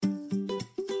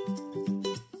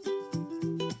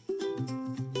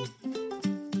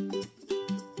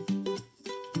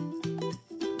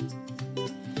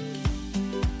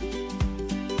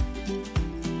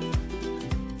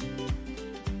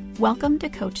Welcome to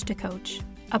Coach,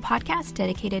 a podcast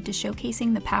dedicated to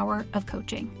showcasing the power of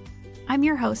coaching. I'm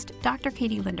your host, Dr.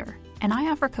 Katie Linder, and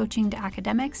I offer coaching to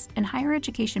academics and higher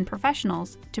education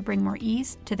professionals to bring more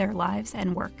ease to their lives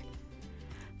and work.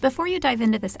 Before you dive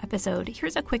into this episode,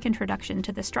 here's a quick introduction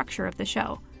to the structure of the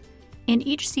show. In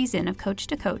each season of Coach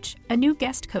to Coach, a new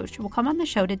guest coach will come on the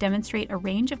show to demonstrate a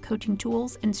range of coaching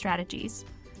tools and strategies.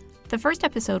 The first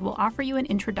episode will offer you an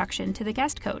introduction to the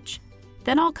guest coach.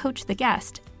 Then I'll coach the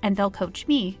guest, and they'll coach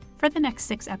me for the next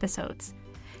 6 episodes,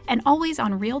 and always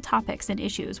on real topics and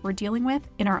issues we're dealing with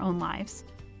in our own lives.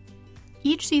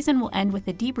 Each season will end with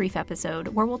a debrief episode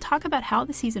where we'll talk about how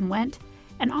the season went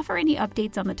and offer any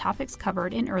updates on the topics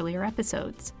covered in earlier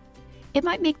episodes. It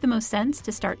might make the most sense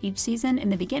to start each season in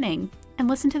the beginning and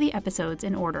listen to the episodes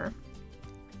in order.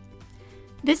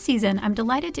 This season, I'm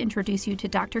delighted to introduce you to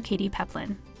Dr. Katie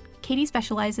Peplin. Katie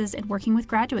specializes in working with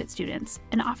graduate students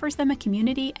and offers them a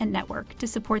community and network to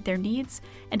support their needs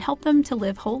and help them to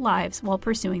live whole lives while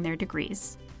pursuing their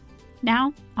degrees.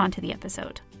 Now, on to the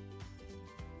episode.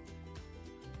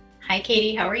 Hi,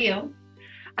 Katie. How are you?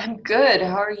 I'm good.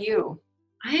 How are you?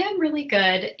 I am really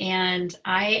good, and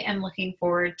I am looking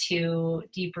forward to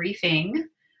debriefing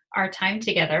our time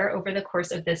together over the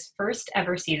course of this first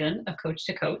ever season of Coach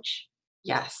to Coach.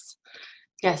 Yes,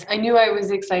 I knew I was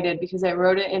excited because I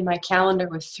wrote it in my calendar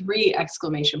with 3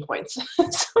 exclamation points.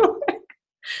 So,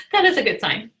 that is a good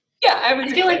sign. Yeah, I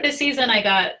feel like this season I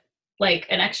got like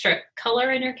an extra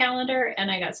color in your calendar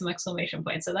and I got some exclamation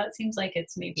points. So that seems like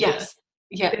it's maybe a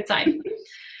good sign.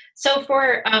 So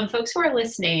for folks who are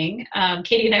listening,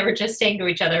 Katie and I were just saying to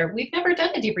each other, we've never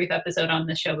done a debrief episode on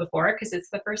this show before because it's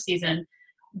the first season.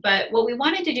 But what we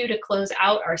wanted to do to close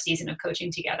out our season of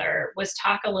coaching together was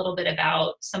talk a little bit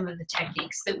about some of the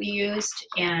techniques that we used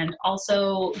and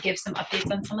also give some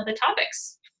updates on some of the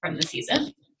topics from the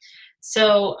season.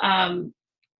 So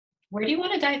where do you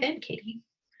want to dive in, Katie?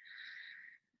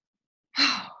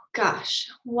 Oh, gosh.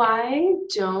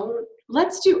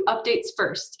 Let's do updates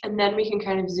first, and then we can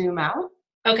kind of zoom out.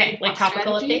 Okay, like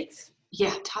topical updates?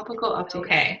 Yeah, topical updates.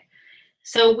 Okay.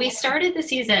 So we started the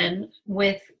season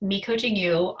with me coaching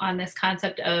you on this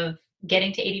concept of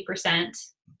getting to 80%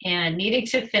 and needing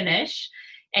to finish.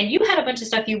 And you had a bunch of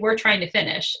stuff you were trying to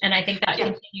finish. And I think that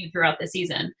continued throughout the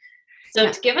season.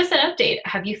 So to give us an update,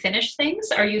 have you finished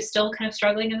things? Are you still kind of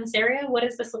struggling in this area? What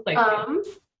does this look like for you?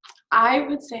 I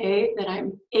would say that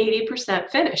I'm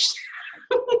 80% finished.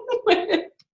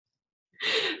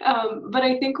 But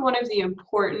I think one of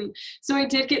the so I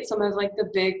did get some of like the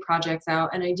big projects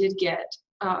out, and I did get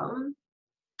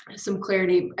some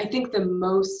clarity. I think the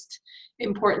most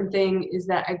important thing is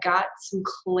that I got some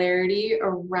clarity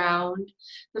around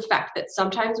the fact that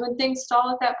sometimes when things stall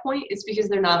at that point, it's because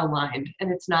they're not aligned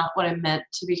and it's not what I meant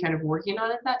to be kind of working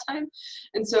on at that time.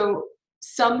 And so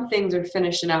some things are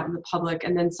finished and out in the public,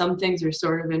 and then some things are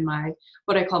sort of in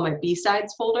what I call my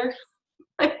B-sides folder.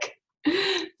 Like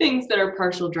things that are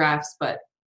partial drafts, but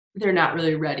they're not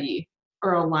really ready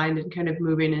or aligned and kind of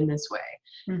moving in this way.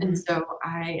 Mm-hmm. And so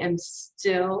I am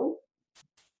still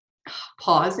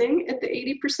pausing at the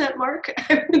 80% mark,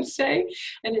 I would say.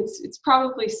 And it's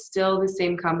probably still the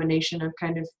same combination of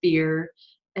kind of fear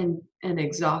and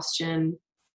exhaustion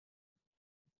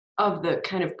of the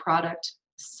kind of product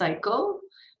cycle,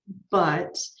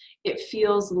 but it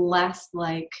feels less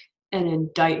like an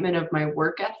indictment of my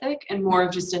work ethic and more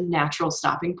of just a natural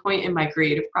stopping point in my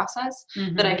creative process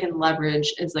that I can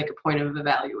leverage as like a point of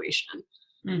evaluation.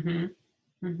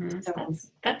 So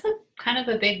that's a kind of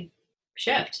a big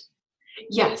shift.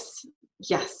 Yes.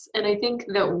 And I think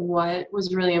that what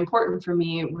was really important for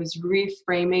me was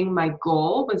reframing my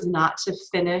goal was not to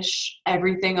finish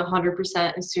everything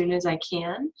 100% as soon as I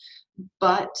can,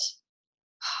 but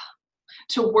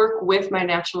to work with my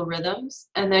natural rhythms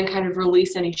and then kind of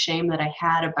release any shame that I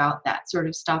had about that sort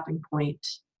of stopping point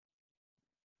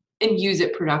and use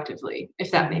it productively, if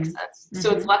that makes sense.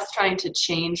 So it's less trying to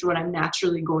change what I'm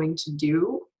naturally going to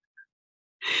do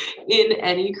in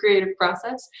any creative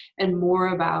process and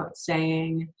more about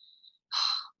saying,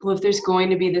 well, if there's going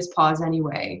to be this pause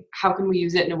anyway, how can we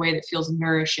use it in a way that feels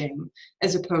nourishing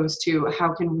as opposed to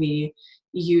how can we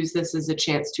use this as a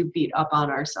chance to beat up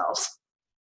on ourselves?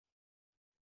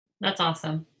 That's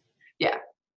awesome. Yeah.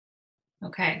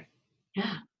 Okay.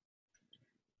 Yeah.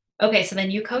 Okay, so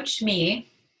then you coached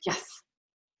me. Yes.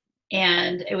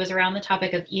 And it was around the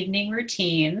topic of evening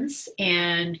routines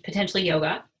and potentially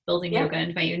yoga, building yoga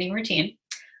into my evening routine.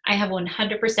 I have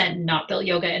 100% not built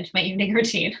yoga into my evening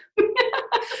routine.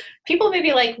 People may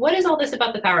be like, what is all this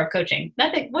about the power of coaching?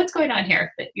 Nothing. What's going on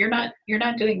here? But you're not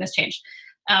doing this change.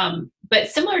 But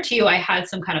similar to you, I had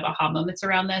some kind of aha moments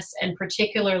around this. And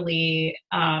particularly,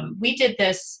 we did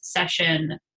this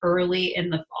session early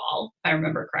in the fall, if I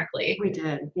remember correctly. We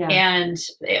did, yeah. And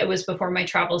it was before my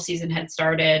travel season had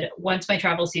started. Once my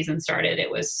travel season started, it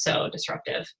was so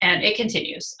disruptive. And it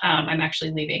continues. I'm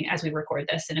actually leaving as we record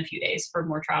this in a few days for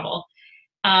more travel.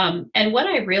 And what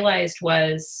I realized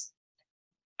was,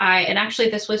 and actually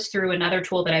this was through another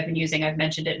tool that I've been using. I've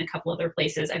mentioned it in a couple other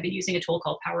places. I've been using a tool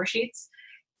called Power Sheets.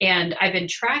 And I've been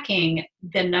tracking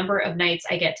the number of nights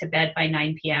I get to bed by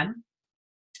 9 p.m.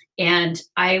 And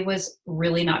I was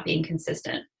really not being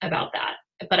consistent about that.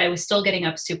 But I was still getting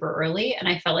up super early, and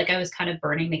I felt like I was kind of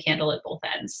burning the candle at both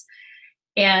ends.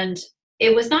 And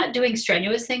it was not doing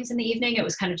strenuous things in the evening. It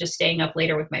was kind of just staying up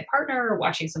later with my partner or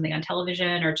watching something on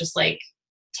television or just like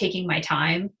taking my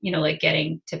time, like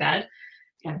getting to bed.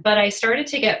 Yeah. But I started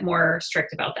to get more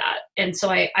strict about that. And so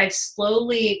I've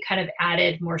slowly kind of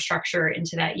added more structure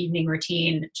into that evening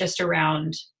routine, just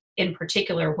around, in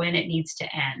particular, when it needs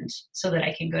to end so that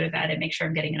I can go to bed and make sure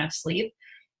I'm getting enough sleep.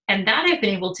 And that I've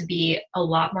been able to be a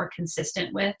lot more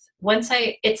consistent with.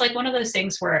 It's like one of those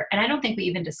things where, and I don't think we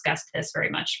even discussed this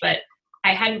very much, but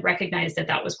I hadn't recognized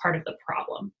that was part of the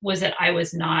problem, was that I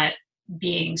was not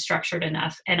being structured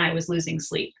enough and I was losing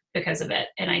sleep because of it.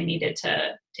 And I needed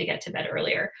to get to bed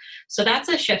earlier. So that's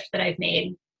a shift that I've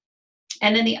made.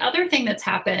 And then the other thing that's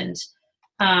happened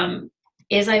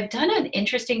is I've done an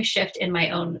interesting shift in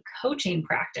my own coaching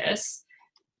practice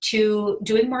to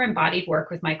doing more embodied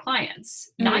work with my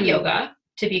clients, not yoga,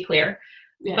 to be clear.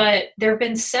 Yeah. But there have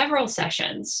been several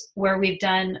sessions where we've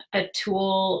done a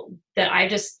tool that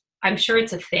I'm sure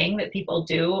it's a thing that people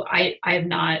do. I have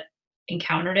not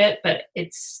encountered it, but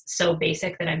it's so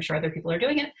basic that I'm sure other people are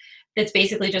doing it. It's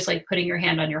basically just like putting your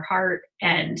hand on your heart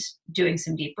and doing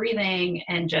some deep breathing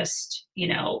and just,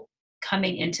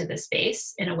 coming into the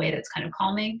space in a way that's kind of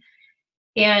calming.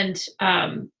 And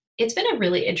it's been a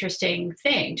really interesting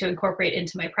thing to incorporate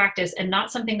into my practice, and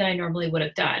not something that I normally would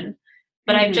have done.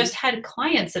 But I've just had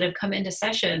clients that have come into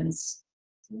sessions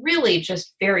really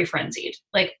just very frenzied,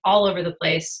 like all over the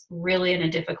place, really in a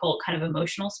difficult kind of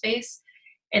emotional space.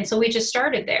 And so we just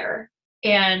started there.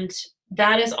 And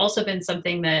that has also been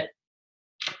something that,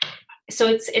 so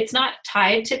it's not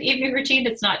tied to the evening routine.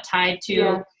 It's not tied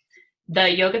to the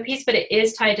yoga piece, but it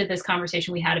is tied to this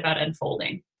conversation we had about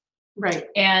unfolding. Right.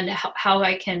 And how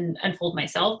I can unfold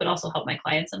myself, but also help my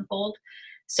clients unfold.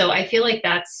 So I feel like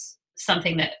that's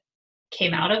something that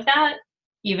came out of that,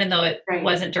 even though it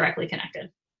wasn't directly connected.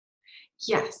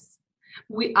 Yes.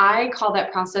 I call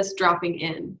that process dropping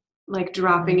in, like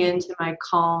dropping into my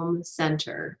calm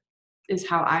center is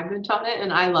how I've been taught it.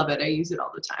 And I love it. I use it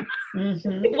all the time.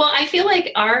 Well, I feel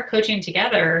like our coaching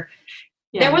together,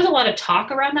 there was a lot of talk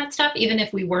around that stuff, even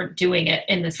if we weren't doing it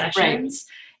in the sessions.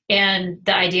 And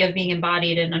the idea of being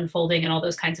embodied and unfolding and all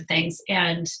those kinds of things.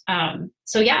 And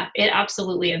so, it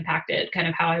absolutely impacted kind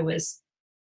of how I was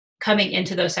coming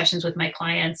into those sessions with my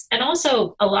clients, and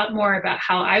also a lot more about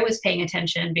how I was paying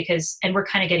attention and we're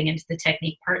kind of getting into the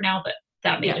technique part now, but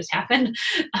that may just happen,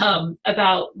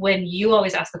 about when you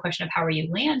always ask the question of how are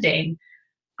you landing,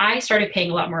 I started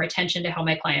paying a lot more attention to how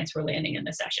my clients were landing in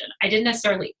the session. I didn't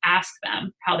necessarily ask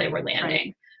them how they were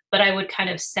landing, but I would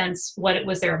kind of sense what it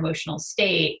was their emotional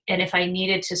state. And if I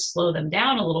needed to slow them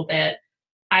down a little bit,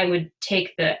 I would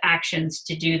take the actions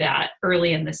to do that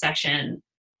early in the session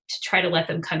to try to let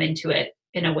them come into it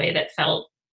in a way that felt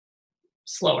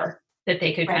slower, that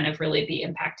they could kind of really be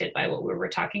impacted by what we were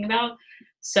talking about.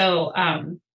 So,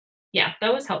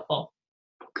 that was helpful.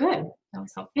 Good. That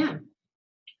was helpful. Yeah.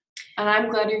 And I'm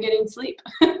glad you're getting sleep.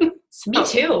 Me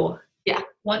too. Yeah.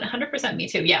 100% me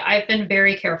too. Yeah. I've been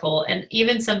very careful, and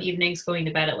even some evenings going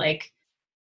to bed at like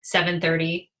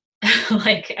 7:30,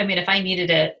 if I needed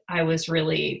it, I was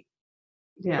really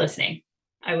listening.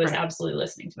 I was absolutely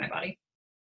listening to my body.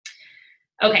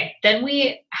 Okay. Then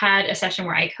we had a session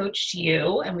where I coached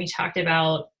you, and we talked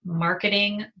about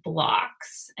marketing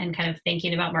blocks and kind of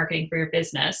thinking about marketing for your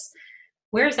business.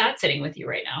 Where's that sitting with you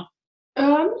right now?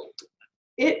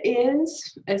 It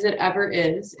is, as it ever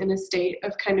is, in a state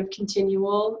of kind of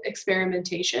continual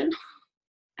experimentation.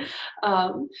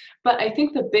 But I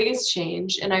think the biggest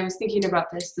change, and I was thinking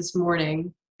about this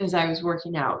morning as I was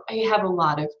working out, I have a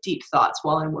lot of deep thoughts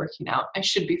while I'm working out. I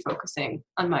should be focusing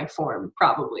on my form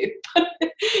probably, but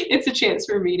it's a chance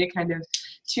for me to kind of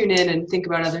tune in and think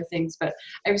about other things. But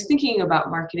I was thinking about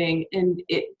marketing, and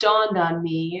it dawned on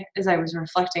me as I was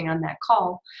reflecting on that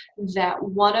call that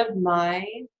one of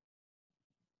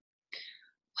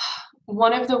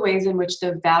the ways in which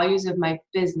the values of my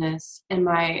business and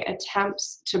my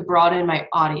attempts to broaden my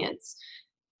audience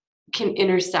can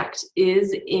intersect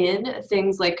is in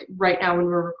things like right now when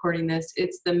we're recording this,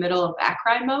 it's the middle of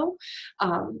ACRIMO.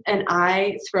 And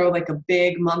I throw like a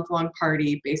big month-long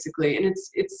party basically. And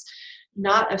it's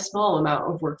not a small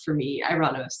amount of work for me. I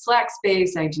run a Slack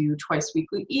space. I do twice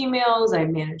weekly emails. I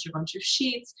manage a bunch of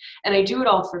sheets and I do it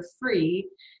all for free.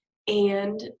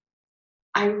 And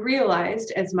I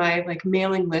realized as my like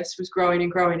mailing list was growing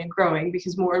and growing and growing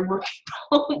because more and more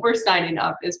people were signing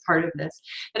up as part of this,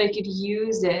 that I could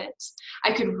use it.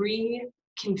 I could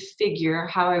reconfigure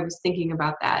how I was thinking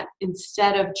about that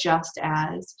instead of just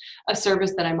as a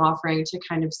service that I'm offering to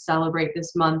kind of celebrate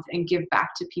this month and give back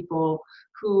to people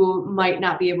who might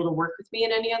not be able to work with me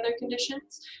in any other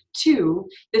conditions. Two,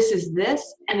 this is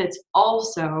this, and it's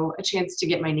also a chance to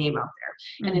get my name out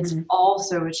there. And it's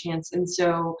also a chance. And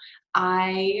so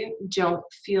I don't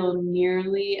feel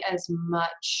nearly as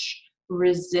much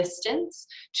resistance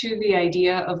to the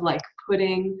idea of like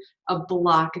putting a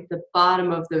block at the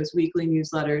bottom of those weekly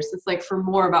newsletters. It's like for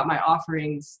more about my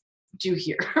offerings, do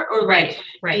here or like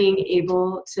being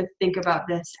able to think about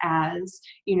this as,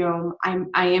 you know,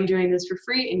 I am doing this for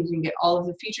free and you can get all of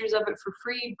the features of it for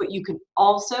free, but you can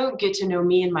also get to know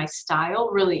me and my style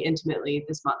really intimately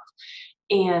this month.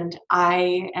 And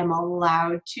I am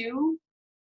allowed to,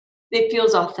 it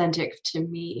feels authentic to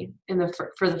me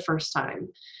for the first time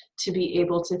to be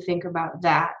able to think about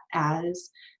that as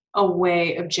a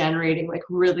way of generating like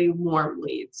really warm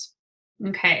leads.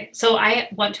 Okay. So I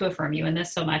want to affirm you in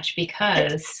this so much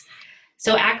because,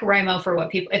 so ACRIMO, for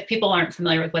if people aren't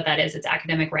familiar with what that is, it's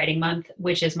Academic Writing Month,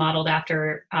 which is modeled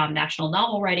after National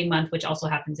Novel Writing Month, which also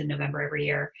happens in November every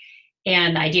year.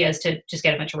 And the idea is to just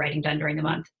get a bunch of writing done during the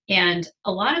month. And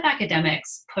a lot of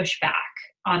academics push back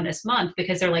on this month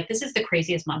because they're like, this is the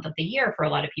craziest month of the year for a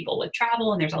lot of people with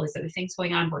travel and there's all these other things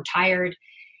going on. We're tired.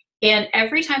 And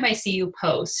every time I see you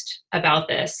post about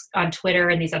this on Twitter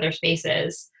and these other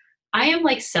spaces, I am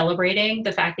like celebrating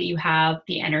the fact that you have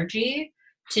the energy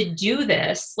to do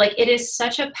this. Like it is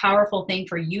such a powerful thing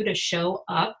for you to show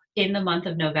up in the month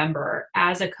of November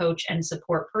as a coach and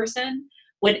support person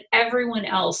when everyone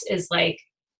else is like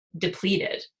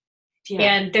depleted. Yeah.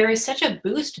 And there is such a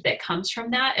boost that comes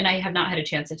from that. And I have not had a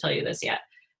chance to tell you this yet,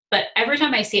 but every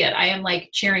time I see it, I am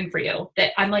like cheering for you,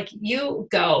 that I'm like, you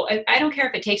go. I don't care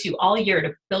if it takes you all year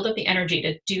to build up the energy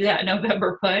to do that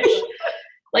November push.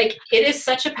 Like it is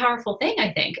such a powerful thing,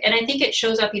 I think. And I think it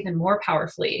shows up even more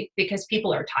powerfully because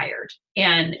people are tired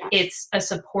and it's a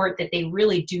support that they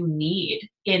really do need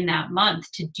in that month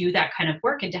to do that kind of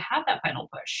work and to have that final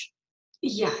push.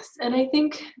 Yes. And I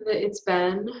think that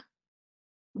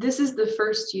this is the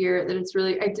first year that it's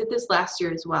really, I did this last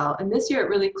year as well. And this year it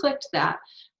really clicked that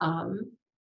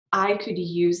I could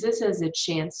use this as a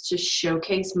chance to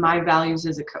showcase my values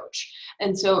as a coach.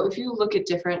 And so if you look at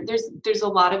there's a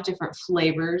lot of different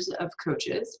flavors of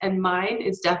coaches, and mine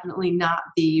is definitely not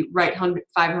the write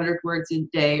 500 words a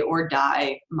day or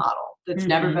die model. That's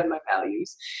never been my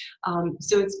values.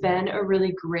 So it's been a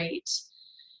really great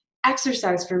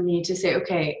exercise for me to say,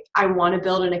 okay, I want to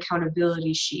build an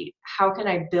accountability sheet. How can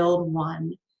I build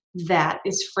one that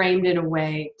is framed in a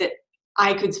way that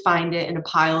I could find it in a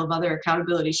pile of other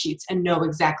accountability sheets and know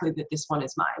exactly that this one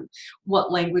is mine?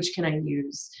 What language can I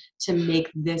use to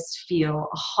make this feel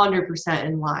 100%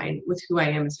 in line with who I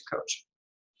am as a coach?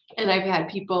 And I've had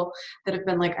people that have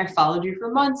been like, I followed you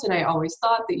for months and I always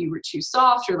thought that you were too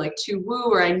soft or like too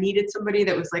woo, or I needed somebody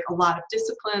that was like a lot of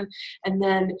discipline. And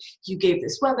then you gave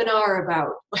this webinar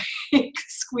about like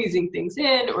squeezing things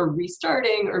in or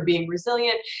restarting or being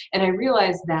resilient. And I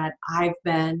realized that I've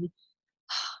been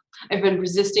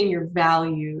resisting your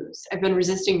values. I've been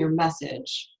resisting your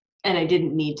message, and I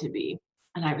didn't need to be.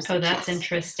 And I was like, that's yes,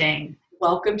 interesting.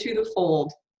 Welcome to the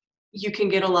fold. You can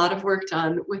get a lot of work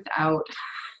done without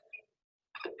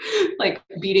like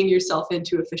beating yourself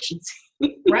into efficiency.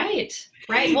 Right.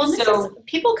 Well,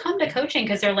 people come to coaching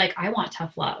because they're like, I want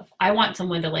tough love. I want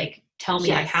someone to like tell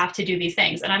me I have to do these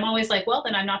things. And I'm always like, well,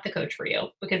 then I'm not the coach for you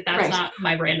because that's not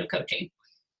my brand of coaching.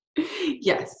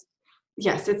 Yes,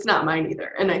 it's not mine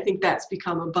either. And I think that's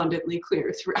become abundantly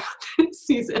clear throughout this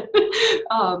season.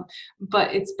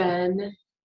 But it's been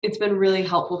really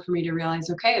helpful for me to realize,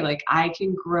 okay, like I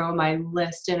can grow my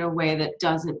list in a way that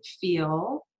doesn't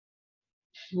feel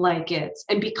like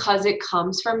and because it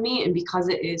comes from me and because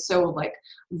it is so like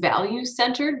value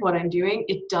centered, what I'm doing,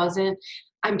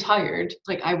 I'm tired.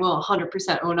 Like I will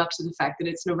 100% own up to the fact that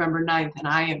it's November 9th and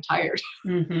I am tired.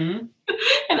 And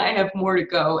I have more to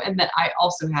go. And that I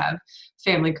also have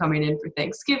family coming in for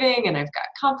Thanksgiving and I've got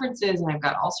conferences and I've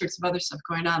got all sorts of other stuff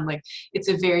going on. Like it's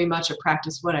a very much a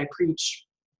practice what I preach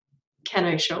can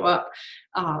I show up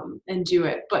and do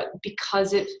it? But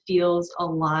because it feels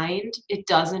aligned, it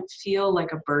doesn't feel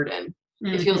like a burden.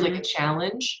 It feels like a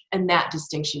challenge, and that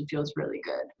distinction feels really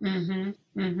good.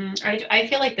 I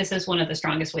feel like this is one of the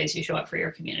strongest ways you show up for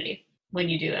your community when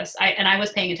you do this. I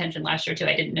was paying attention last year too.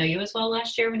 I didn't know you as well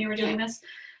last year when you were doing this.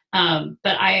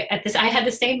 But I had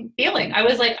the same feeling. I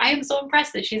was like, I am so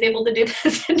impressed that she's able to do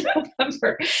this in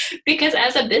November, because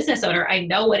as a business owner, I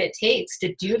know what it takes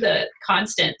to do the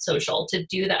constant social, to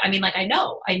do that. I mean, like, I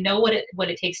know what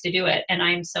it takes to do it. And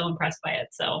I'm so impressed by it.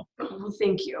 So well,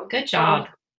 thank you. Good job.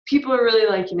 People are really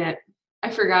liking it. I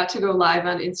forgot to go live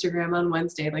on Instagram on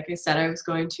Wednesday, like I said I was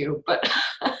going to, but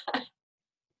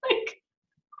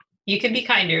you can be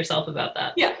kind to yourself about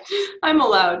that. Yeah, I'm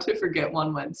allowed to forget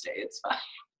one Wednesday. It's fine.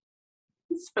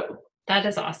 So that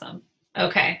is awesome.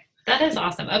 Okay. That is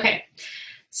awesome. Okay.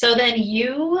 So then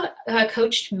you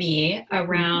coached me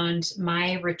around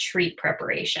my retreat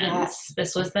preparations. Yes.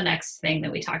 This was the next thing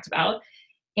that we talked about.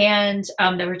 And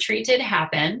the retreat did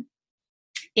happen.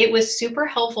 It was super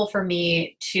helpful for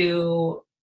me to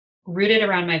root it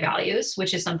around my values,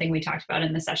 which is something we talked about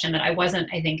in the session that I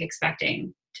wasn't, I think,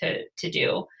 expecting to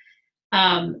do.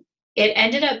 It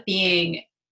ended up being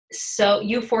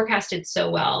you forecasted so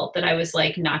well that I was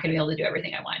like not going to be able to do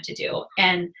everything I wanted to do.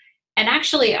 And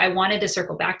actually I wanted to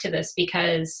circle back to this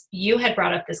because you had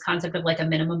brought up this concept of like a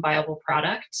minimum viable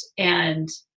product. And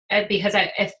because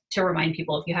to remind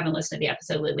people, if you haven't listened to the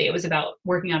episode lately, it was about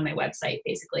working on my website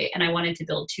basically. And I wanted to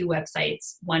build 2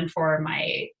 websites, one for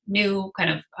my new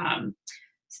kind of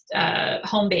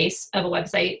home base of a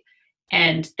website,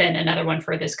 and then another one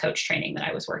for this coach training that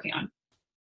I was working on.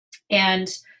 And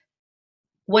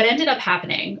what ended up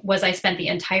happening was I spent the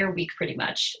entire week pretty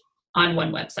much on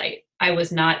one website. I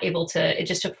was not able to, it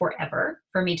just took forever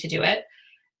for me to do it.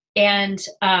 And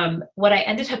what I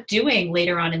ended up doing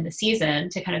later on in the season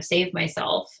to kind of save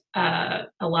myself a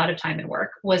lot of time and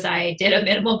work was I did a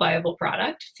minimal viable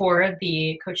product for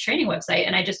the coach training website,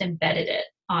 and I just embedded it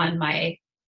on my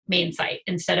main site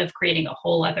instead of creating a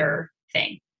whole other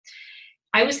thing.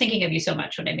 I was thinking of you so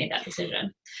much when I made that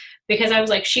decision, because I was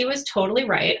like, she was totally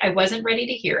right. I wasn't ready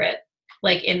to hear it.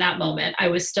 Like in that moment, I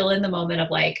was still in the moment of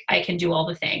like, I can do all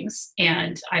the things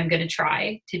and I'm going to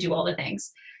try to do all the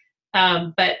things.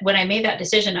 But when I made that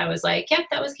decision, I was like, yep,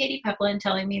 that was Katie Peplin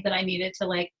telling me that I needed to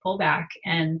like pull back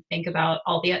and think about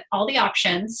all the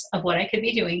options of what I could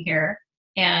be doing here.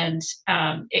 And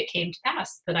it came to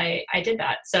pass that I did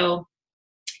that. So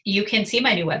you can see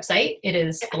my new website. It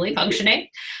is fully functioning.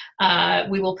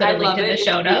 We will put a link in the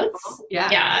show notes.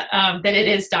 That it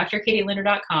is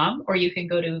drkatielinder.com, or you can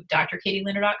go to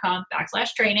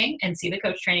drkatielinder.com/training and see the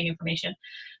coach training information.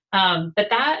 But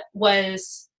that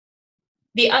was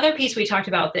the other piece we talked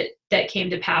about that came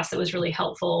to pass that was really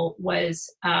helpful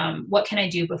was what can I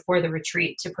do before the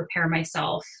retreat to prepare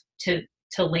myself to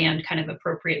land kind of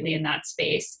appropriately in that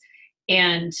space.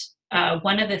 And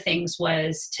one of the things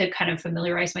was to kind of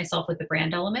familiarize myself with the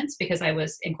brand elements, because I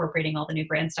was incorporating all the new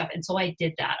brand stuff. And so I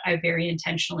did that. I very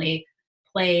intentionally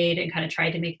played and kind of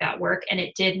tried to make that work. And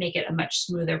it did make it a much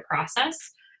smoother process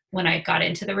when I got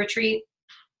into the retreat.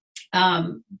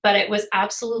 But it was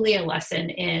absolutely a lesson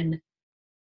in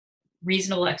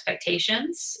reasonable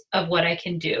expectations of what I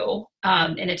can do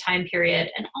in a time period.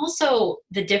 And also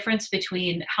the difference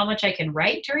between how much I can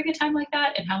write during a time like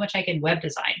that and how much I can web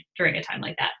design during a time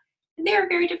like that. And they are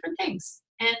very different things.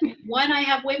 And one I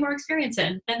have way more experience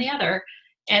in than the other.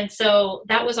 And so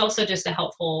that was also just a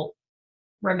helpful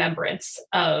remembrance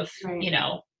of,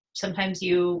 sometimes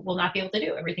you will not be able to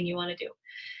do everything you want to do.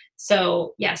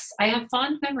 So yes, I have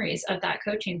fond memories of that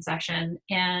coaching session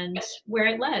and where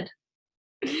it led.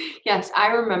 Yes,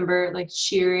 I remember like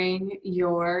cheering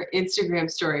your Instagram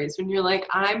stories when you're like,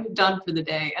 I'm done for the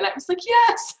day. And I was like,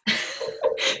 yes,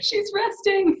 she's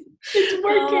resting. It's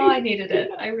working. Oh, I needed it.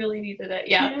 I really needed it.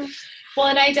 Yeah. Well,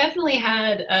 and I definitely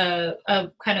had a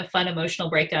kind of fun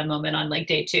emotional breakdown moment on like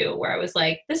day 2 where I was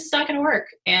like, this is not going to work.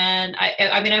 And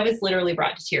I mean, I was literally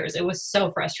brought to tears. It was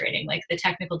so frustrating, like the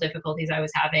technical difficulties I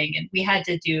was having. And we had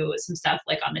to do some stuff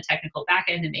like on the technical back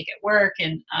end to make it work.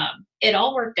 And it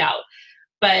all worked out.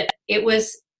 But it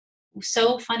was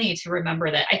so funny to remember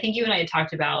that I think you and I had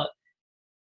talked about,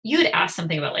 you had asked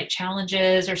something about like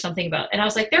challenges or something about, and I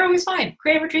was like, they're always fine.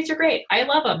 Creative retreats are great. I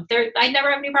love them. I never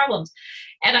have any problems.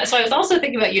 And so I was also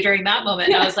thinking about you during that moment.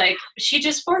 And I was like, she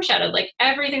just foreshadowed like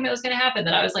everything that was going to happen,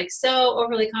 that I was like so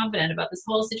overly confident about this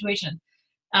whole situation.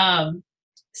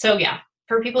 So yeah,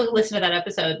 for people who listened to that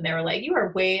episode and they were like, you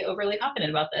are way overly confident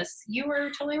about this, you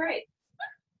were totally right.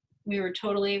 We were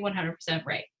totally 100%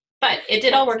 right. But it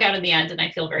did all work out in the end, and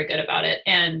I feel very good about it.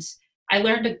 And I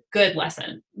learned a good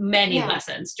lesson, many Yeah.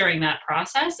 lessons during that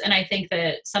process. And I think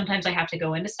that sometimes I have to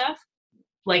go into stuff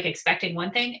like expecting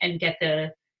one thing and get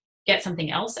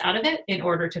something else out of it in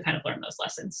order to kind of learn those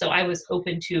lessons. So I was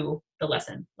open to the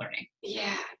lesson learning.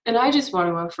 Yeah. And I just want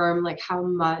to affirm like how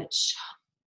much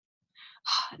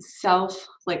self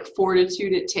like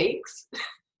fortitude it takes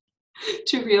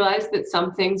to realize that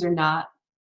some things are not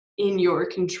in your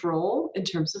control in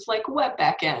terms of like web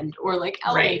backend or like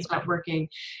Right. elements not working,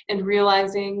 and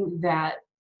realizing that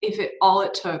if it all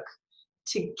it took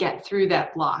to get through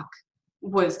that block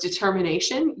was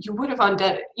determination, you would have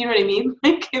undone it. You know what I mean?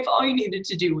 Like if all you needed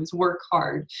to do was work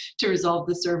hard to resolve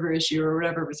the server issue or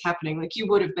whatever was happening, like you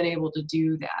would have been able to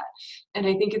do that. And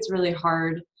I think it's really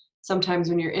hard sometimes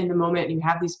when you're in the moment and you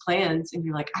have these plans and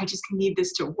you're like, I just need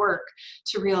this to work,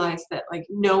 to realize that like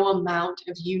no amount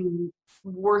of you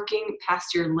working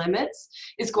past your limits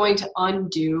is going to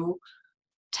undo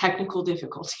technical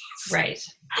difficulties. Right.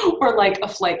 Or like a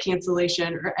flight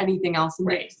cancellation or anything else. And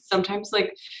Right. sometimes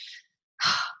like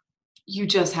you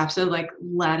just have to like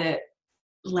let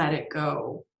it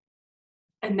go.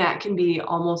 And that can be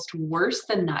almost worse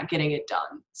than not getting it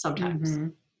done sometimes. Mm-hmm.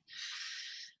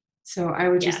 So I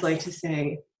would just like Yes. to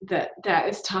say that that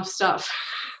is tough stuff.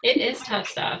 It is tough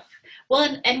stuff.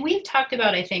 Well, and we've talked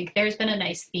about, I think there's been a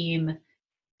nice theme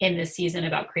in this season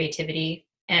about creativity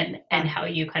and how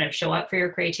you kind of show up for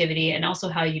your creativity and also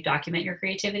how you document your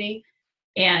creativity.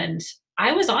 And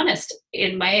I was honest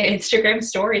in my Instagram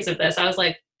stories of this. I was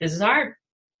like, this is hard.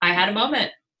 I had a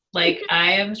moment. Like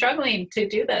I am struggling to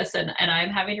do this and I'm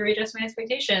having to readjust my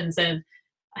expectations and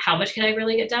how much can I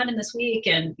really get done in this week?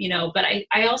 And, but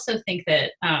I also think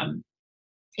that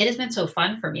it has been so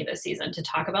fun for me this season to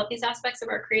talk about these aspects of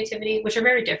our creativity, which are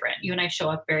very different. You and I show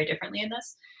up very differently in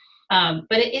this.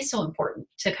 But it is so important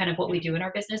to kind of what we do in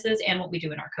our businesses and what we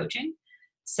do in our coaching.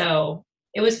 So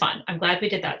it was fun. I'm glad we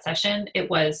did that session. It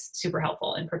was super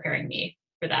helpful in preparing me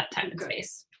for that time and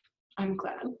space. I'm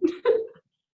glad.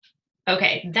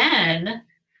 Okay. Then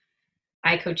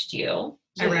I coached you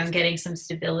around getting some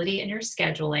stability in your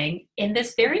scheduling in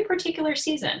this very particular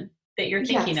season that you're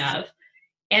thinking of.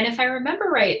 And if I remember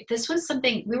right, this was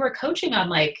something we were coaching on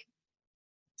like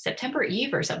September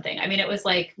Eve or something. I mean, it was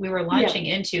like we were launching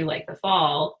into like the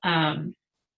fall.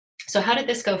 So how did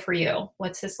this go for you?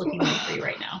 What's this looking like for you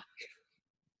right now?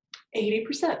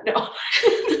 80%. No.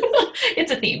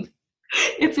 It's a theme.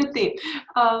 It's a theme.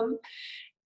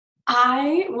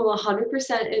 I will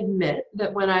 100% admit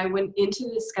that when I went into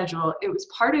this schedule, it was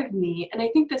part of me, and I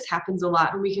think this happens a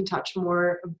lot, and we can touch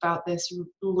more about this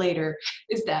later,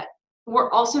 is that we're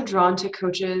also drawn to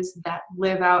coaches that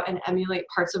live out and emulate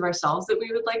parts of ourselves that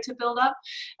we would like to build up.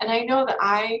 And I know that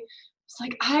I was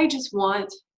like,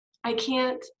 I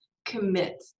can't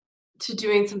commit to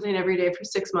doing something every day for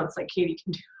 6 months like Katie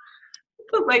can do.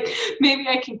 But like maybe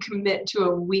I can commit to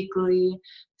a weekly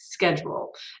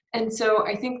schedule. And so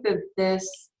I think that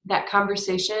that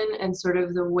conversation and sort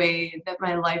of the way that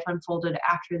my life unfolded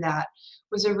after that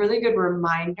was a really good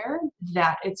reminder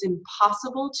that it's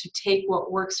impossible to take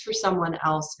what works for someone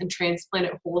else and transplant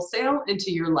it wholesale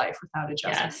into your life without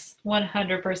adjustment. Yes,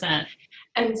 100%.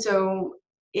 And so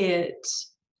it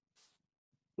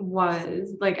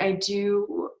was like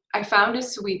I found a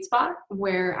sweet spot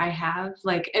where I have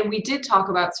like, and we did talk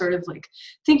about sort of like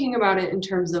thinking about it in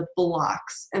terms of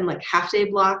blocks and like half-day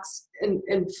blocks and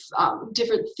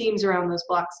different themes around those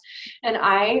blocks. And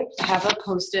I have a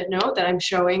Post-it note that I'm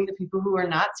showing the people who are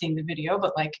not seeing the video,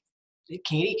 but like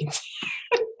Katie can see.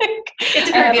 It's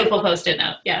a very beautiful Post-it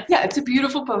note. Yes. Yeah, it's a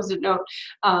beautiful Post-it note.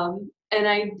 And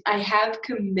I have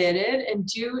committed and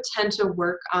do tend to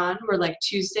work on where like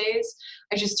Tuesdays,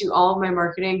 I just do all of my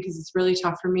marketing because it's really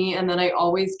tough for me. And then I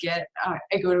always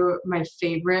I go to my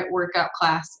favorite workout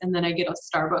class and then I get a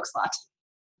Starbucks latte.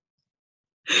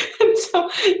 And so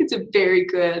it's a very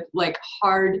good, like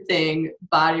hard thing,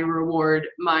 body reward,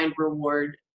 mind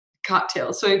reward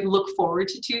cocktail. So I look forward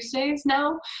to Tuesdays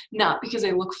now, not because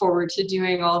I look forward to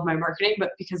doing all of my marketing,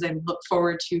 but because I look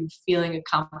forward to feeling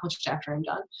accomplished after I'm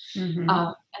done. Mm-hmm.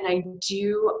 And I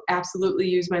do absolutely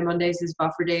use my Mondays as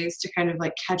buffer days to kind of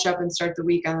like catch up and start the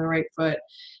week on the right foot.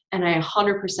 And I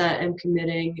 100% am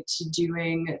committing to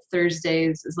doing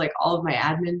Thursdays as like all of my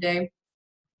admin day.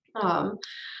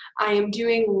 I am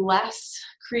doing less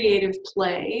creative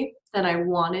play than I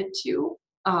wanted to.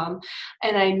 And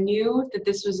I knew that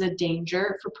this was a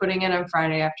danger for putting it on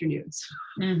Friday afternoons.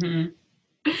 Mm-hmm.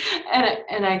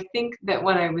 And I think that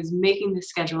when I was making the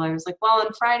schedule, I was like, well,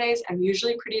 on Fridays, I'm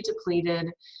usually pretty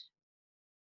depleted.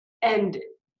 And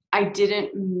I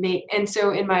didn't make, and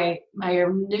so in my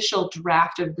initial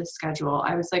draft of the schedule,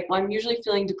 I was like, well, I'm usually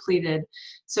feeling depleted,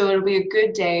 so it'll be a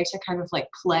good day to kind of like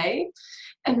play.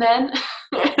 And then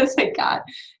as I got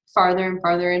farther and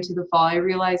farther into the fall, I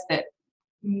realized that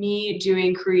me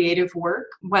doing creative work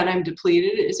when I'm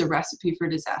depleted is a recipe for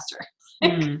disaster.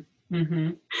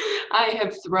 Mm-hmm. I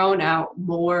have thrown out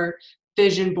more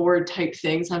vision board type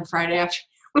things on Friday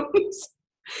afternoons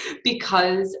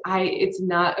because it's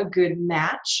not a good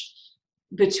match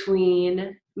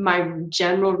between my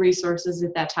general resources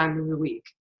at that time of the week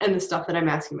and the stuff that I'm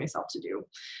asking myself to do.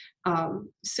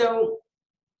 So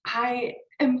I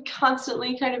am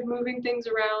constantly kind of moving things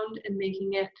around and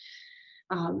making it.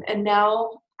 And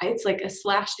now it's like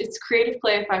it's creative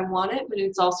play if I want it, but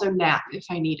it's also nap if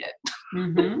I need it.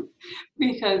 Mm-hmm.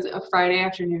 Because a Friday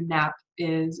afternoon nap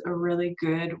is a really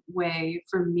good way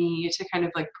for me to kind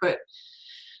of like put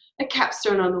a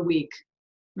capstone on the week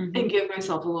and give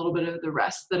myself a little bit of the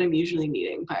rest that I'm usually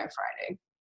needing by a Friday.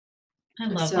 I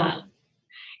love that.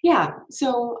 Yeah.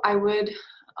 So I would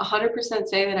 100%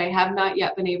 say that I have not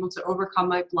yet been able to overcome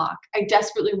my block. I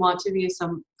desperately want to be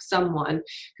someone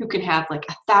who can have like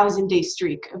 1,000-day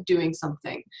streak of doing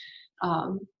something.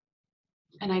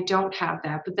 And I don't have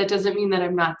that, but that doesn't mean that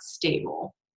I'm not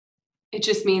stable. It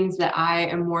just means that I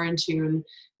am more in tune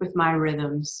with my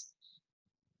rhythms,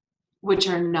 which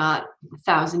are not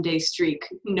 1,000-day streak,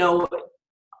 no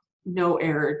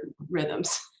error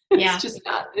rhythms. It's just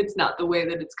not, it's not the way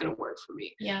that it's going to work for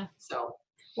me. Yeah. So,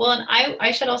 well, and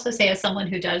I should also say, as someone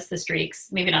who does the streaks,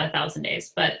 maybe not 1,000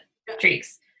 days, but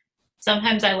streaks,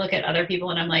 sometimes I look at other people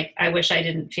and I'm like, I wish I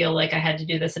didn't feel like I had to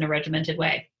do this in a regimented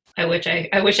way. I wish I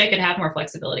could have more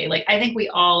flexibility. Like, I think we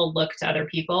all look to other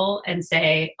people and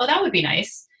say, oh, that would be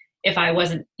nice if I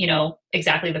wasn't,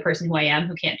 exactly the person who I am,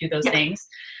 who can't do those things.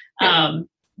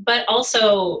 But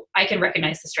also I can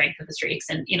recognize the strength of the streaks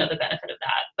and, the benefit of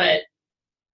that. But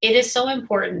it is so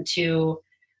important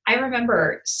I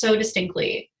remember so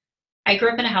distinctly, I grew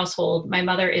up in a household. My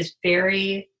mother is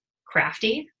very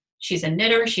crafty. She's a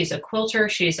knitter. She's a quilter.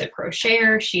 She's a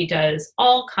crocheter. She does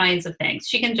all kinds of things.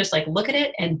 She can just like look at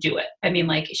it and do it. I mean,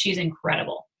 like, she's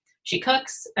incredible. She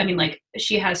cooks. I mean, like,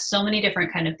 she has so many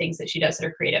different kind of things that she does that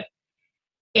are creative.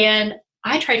 And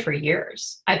I tried for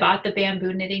years. I bought the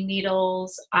bamboo knitting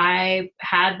needles. I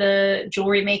had the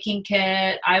jewelry making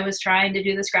kit. I was trying to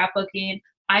do the scrapbooking.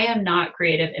 I am not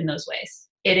creative in those ways.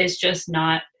 It is just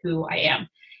not who I am.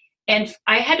 And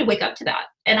I had to wake up to that.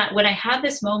 And when I had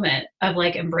this moment of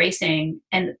like embracing,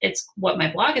 and it's what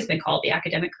my blog has been called, the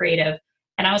academic creative.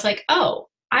 And I was like, oh,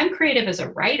 I'm creative as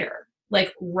a writer.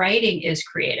 Like, writing is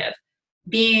creative.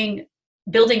 Building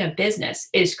a business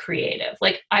is creative.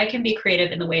 Like, I can be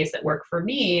creative in the ways that work for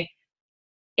me.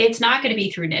 It's not going to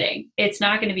be through knitting. It's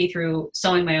not going to be through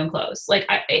sewing my own clothes. Like,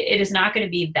 it is not going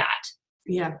to be that.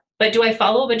 Yeah. But do I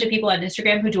follow a bunch of people on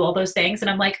Instagram who do all those things? And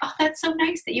I'm like, oh, that's so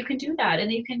nice that you can do that. And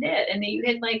that you can knit and that you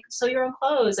can like sew your own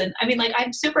clothes. And I mean, like,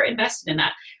 I'm super invested in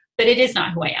that, but it is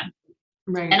not who I am.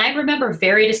 Right. And I remember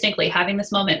very distinctly having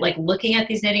this moment, like looking at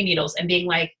these knitting needles and being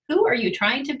like, who are you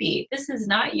trying to be? This is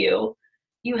not you.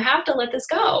 You have to let this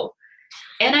go.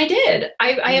 And I did.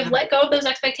 I have let go of those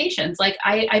expectations. Like,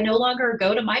 I no longer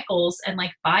go to Michael's and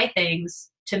like buy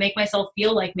things to make myself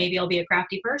feel like maybe I'll be a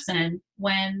crafty person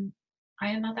when I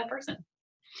am not that person.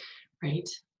 Right.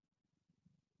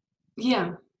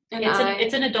 Yeah. And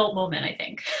it's an adult moment, I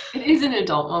think. It is an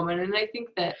adult moment. And I think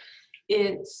that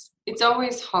it's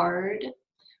always hard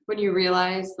when you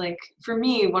realize, like, for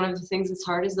me, one of the things that's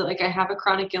hard is that, like, I have a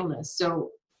chronic illness. So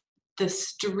the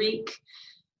streak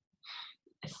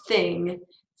thing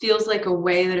feels like a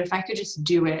way that if I could just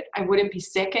do it, I wouldn't be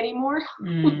sick anymore.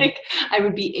 Like, I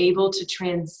would be able to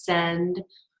transcend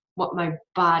what my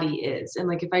body is. And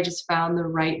like, if I just found the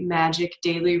right magic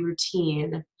daily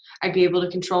routine, I'd be able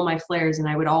to control my flares and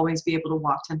I would always be able to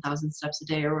walk 10,000 steps a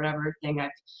day or whatever thing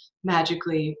I've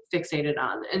magically fixated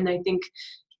on. And I think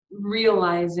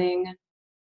realizing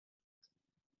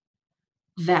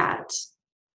that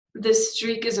this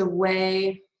streak is a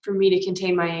way for me to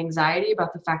contain my anxiety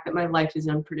about the fact that my life is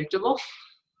unpredictable.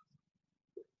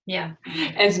 Yeah.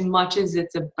 As much as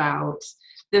it's about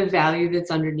the value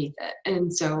that's underneath it.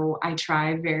 And so I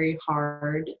try very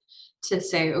hard to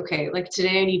say, okay, like,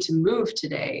 today I need to move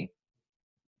today.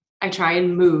 I try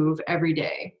and move every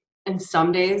day. And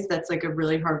some days that's like a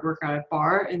really hard workout at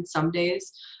bar. And some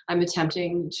days I'm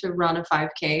attempting to run a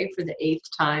 5K for the 8th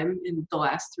time in the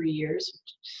last 3 years.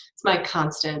 It's my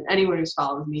constant. Anyone who's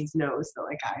followed me knows that,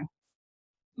 like,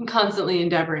 I'm constantly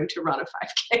endeavoring to run a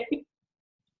 5K.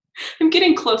 I'm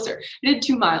getting closer. I did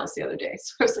 2 miles the other day.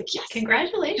 So I was like, yes.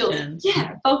 Congratulations.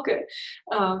 Felt good.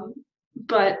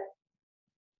 But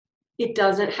it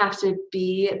doesn't have to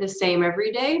be the same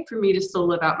every day for me to still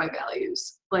live out my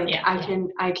values. Like Yeah.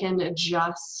 I can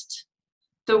adjust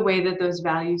the way that those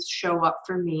values show up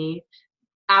for me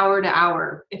hour to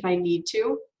hour if I need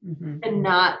to, and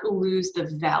not lose the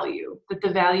value. That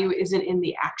the value isn't in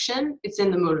the action, it's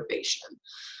in the motivation.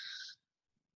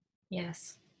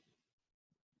 Yes.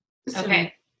 So,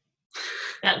 okay.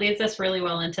 That leads us really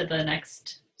well into the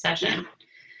next session,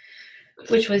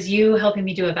 which was you helping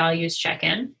me do a values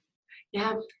check-in.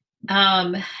 Yeah.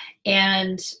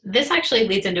 And this actually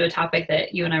leads into a topic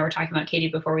that you and I were talking about, Katie,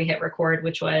 before we hit record,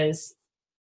 which was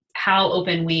how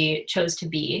open we chose to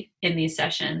be in these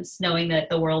sessions, knowing that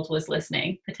the world was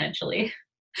listening potentially,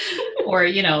 or,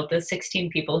 you know, the 16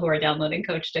 people who are downloading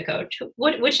Coach to Coach,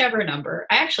 whichever number.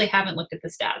 I actually haven't looked at the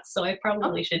stats, so I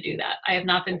probably should do that. I have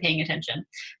not been paying attention,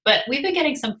 but we've been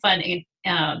getting some fun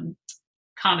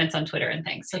comments on Twitter and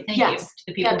things. So thank you to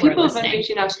the people who are listening. People have been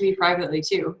reaching out to me privately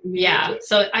too. Yeah.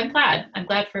 So I'm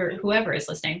glad for whoever is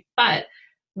listening, but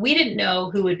we didn't know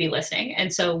who would be listening.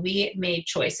 And so we made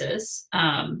choices,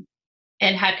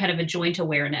 and had kind of a joint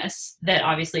awareness that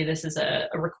obviously this is a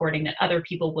recording that other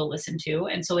people will listen to.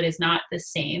 And so it is not the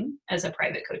same as a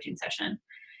private coaching session.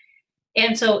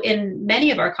 And so in many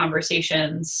of our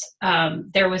conversations,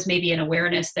 there was maybe an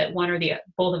awareness that one or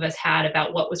both of us had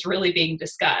about what was really being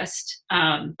discussed,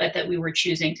 but that we were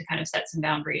choosing to kind of set some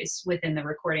boundaries within the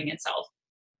recording itself.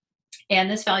 And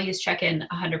this values check-in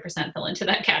 100% fell into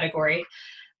that category.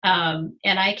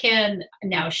 And I can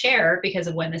now share, because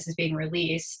of when this is being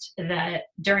released, that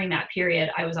during that period,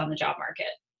 I was on the job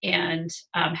market and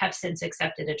have since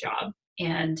accepted a job,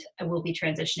 and I will be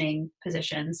transitioning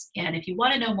positions. And if you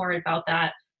want to know more about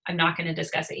that, I'm not going to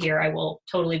discuss it here. I will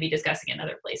totally be discussing it in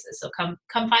other places. So come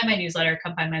find my newsletter,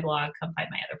 come find my blog, come find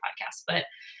my other podcasts. But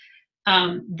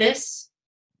this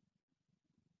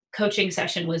coaching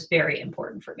session was very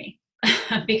important for me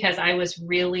because I was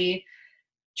really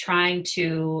trying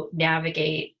to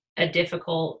navigate a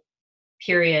difficult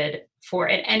period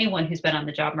and anyone who's been on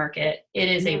the job market. It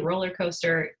is a roller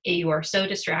coaster. You are so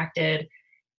distracted.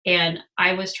 And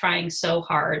I was trying so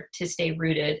hard to stay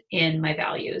rooted in my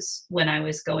values when I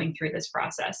was going through this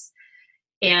process.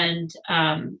 And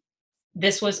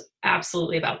this was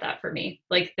absolutely about that for me.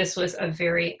 Like, this was a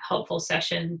very helpful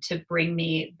session to bring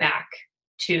me back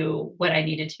to what I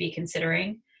needed to be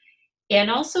considering. And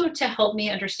also to help me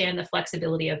understand the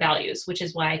flexibility of values, which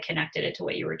is why I connected it to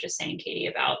what you were just saying, Katie,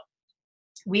 about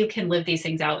we can live these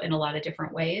things out in a lot of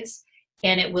different ways.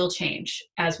 And it will change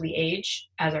as we age,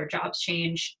 as our jobs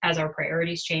change, as our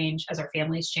priorities change, as our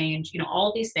families change, you know,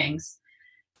 all these things.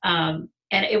 And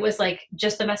it was like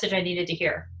just the message I needed to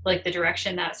hear. Like, the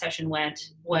direction that session went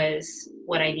was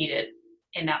what I needed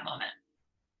in that moment.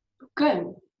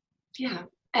 Good. Yeah.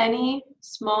 Any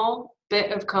small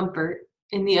bit of comfort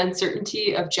in the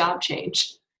uncertainty of job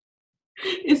change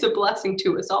is a blessing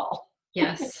to us all.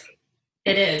 Yes,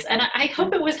 it is. And I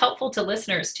hope it was helpful to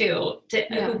listeners too,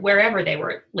 wherever they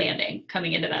were landing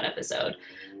coming into that episode.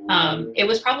 It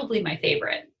was probably my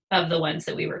favorite of the ones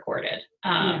that we recorded.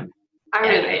 I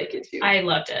really like it too. I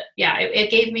loved it. Yeah,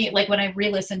 it gave me, like, when I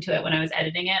re-listened to it, when I was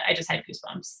editing it, I just had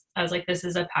goosebumps. I was like, this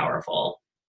is a powerful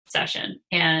session.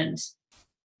 And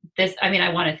this, I mean,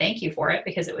 I want to thank you for it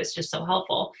because it was just so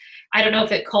helpful. I don't know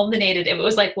if it culminated. It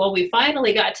was like, well, we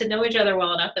finally got to know each other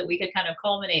well enough that we could kind of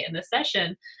culminate in the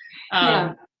session.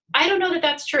 I don't know that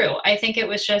that's true. I think it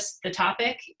was just the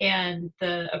topic and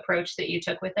the approach that you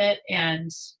took with it. And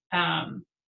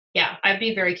I'd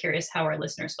be very curious how our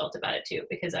listeners felt about it too,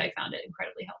 because I found it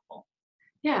incredibly helpful.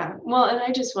 Yeah. Well, and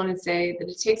I just want to say that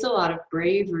it takes a lot of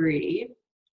bravery,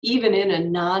 even in a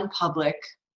non-publicly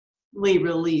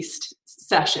released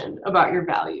session about your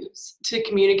values, to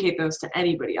communicate those to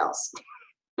anybody else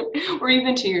or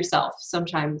even to yourself.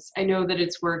 Sometimes I know that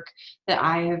it's work that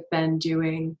I have been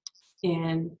doing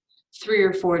in 3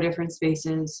 or 4 different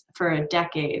spaces for a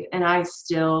decade, and I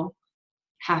still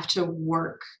have to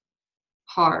work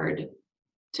hard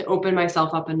to open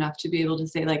myself up enough to be able to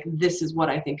say, like, this is what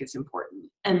I think is important,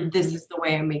 and this is the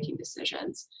way I'm making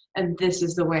decisions, and this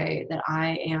is the way that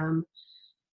I am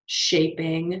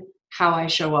shaping how I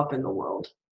show up in the world.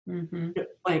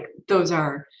 Like, those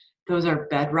are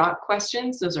bedrock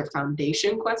questions. Those are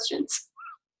foundation questions.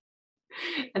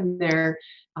 And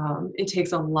it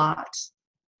takes a lot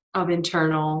of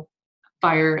internal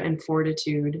fire and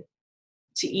fortitude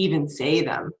to even say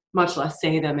them, much less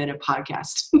say them in a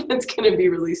podcast that's going to be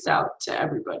released out to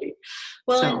everybody.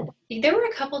 Well, and there were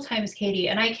a couple times, Katie,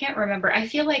 and I can't remember. I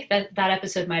feel like that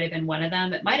episode might have been one of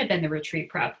them. It might have been the retreat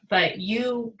prep, but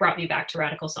you brought me back to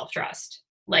radical self-trust,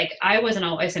 Like I wasn't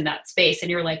always in that space. And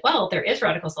you're like, well, there is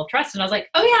radical self-trust. And I was like,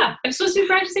 oh yeah, I'm supposed to be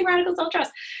practicing radical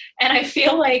self-trust. And I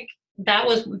feel like that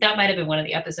might've been one of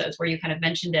the episodes where you kind of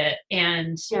mentioned it.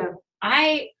 And Yeah.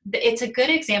 it's a good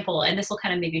example, and this will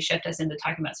kind of maybe shift us into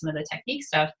talking about some of the technique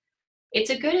stuff. It's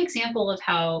a good example of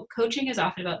how coaching is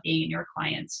often about being in your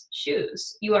client's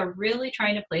shoes. You are really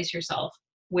trying to place yourself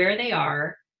where they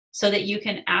are so that you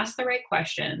can ask the right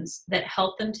questions that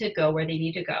help them to go where they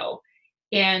need to go.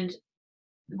 And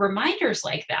reminders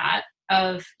like that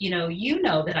of, you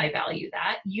know that I value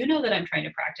that, that I'm trying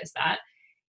to practice that.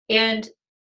 And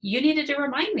you needed to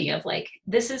remind me of like,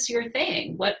 this is your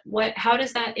thing. How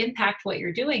does that impact what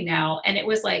you're doing now? And it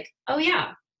was like, oh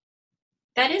yeah,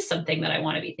 that is something that I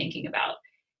want to be thinking about.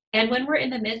 And when we're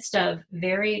in the midst of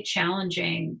very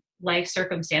challenging life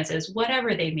circumstances,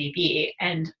 whatever they may be,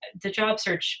 and the job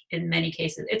search in many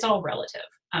cases, it's all relative.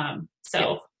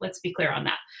 So let's be clear on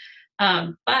that.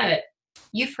 But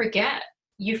you forget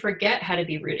how to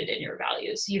be rooted in your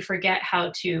values. You forget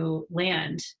how to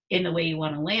land in the way you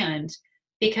want to land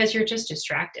because you're just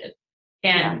distracted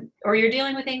or you're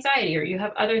dealing with anxiety, or you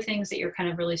have other things that you're kind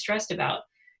of really stressed about.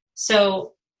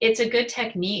 So it's a good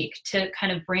technique to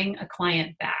kind of bring a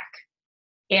client back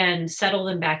and settle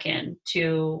them back in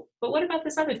to, but what about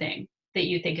this other thing that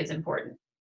you think is important?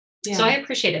 Yeah. So I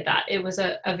appreciated that. It was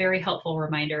a very helpful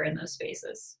reminder in those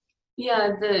spaces.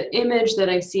 Yeah, the image that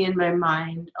I see in my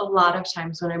mind a lot of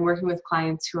times when I'm working with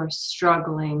clients who are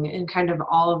struggling, and kind of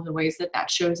all of the ways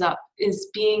that shows up, is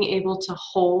being able to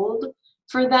hold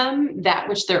for them that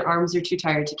which their arms are too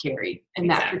tired to carry in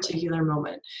that particular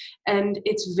moment. And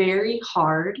it's very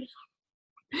hard.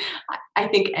 I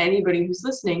think anybody who's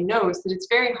listening knows that it's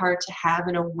very hard to have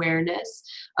an awareness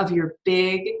of your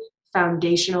big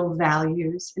foundational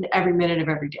values in every minute of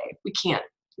every day.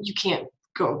 You can't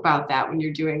go about that when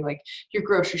you're doing like your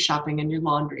grocery shopping and your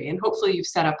laundry. And hopefully you've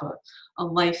set up a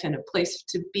life and a place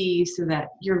to be so that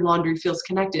your laundry feels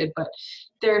connected. But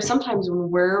there are sometimes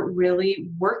when we're really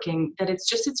working that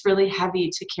it's really heavy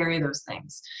to carry those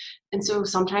things. And so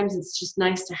sometimes it's just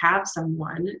nice to have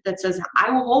someone that says,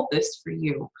 I will hold this for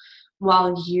you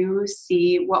while you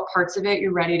see what parts of it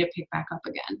you're ready to pick back up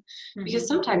again. Mm-hmm. Because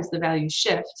sometimes the values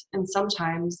shift and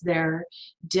sometimes they're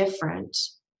different,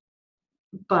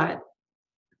 but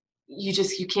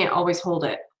you can't always hold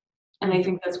it. And I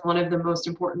think that's one of the most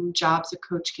important jobs a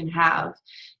coach can have,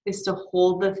 is to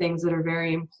hold the things that are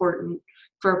very important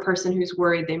for a person who's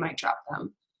worried they might drop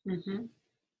them.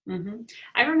 Mm-hmm. Mm-hmm.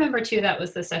 I remember too, that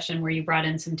was the session where you brought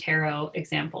in some tarot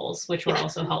examples, which were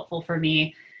also helpful for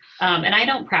me. And I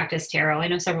don't practice tarot. I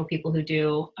know several people who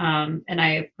do, and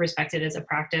I respect it as a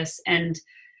practice. And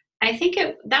I think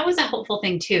that was a helpful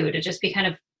thing too, to just be kind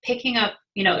of picking up,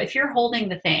 if you're holding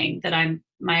the thing that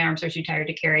my arms are too tired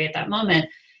to carry at that moment,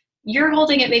 you're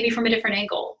holding it maybe from a different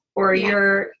angle, or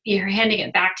you're handing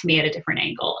it back to me at a different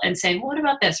angle and saying, well, what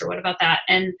about this? Or what about that?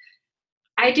 And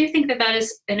I do think that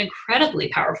is an incredibly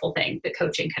powerful thing that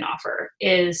coaching can offer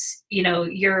is,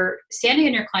 you're standing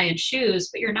in your client's shoes,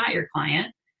 but you're not your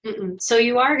client. Mm-mm. So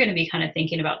you are going to be kind of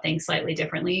thinking about things slightly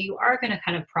differently. You are going to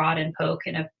kind of prod and poke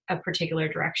in a particular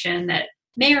direction that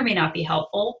may or may not be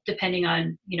helpful depending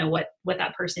on, what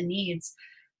that person needs.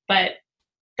 But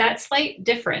that slight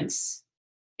difference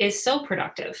is so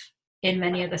productive in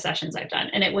many of the sessions I've done.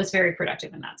 And it was very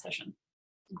productive in that session.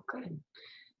 Good.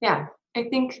 Yeah. I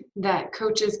think that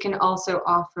coaches can also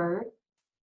offer,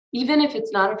 even if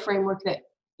it's not a framework that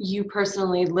you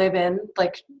personally live in,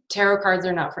 like tarot cards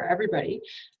are not for everybody.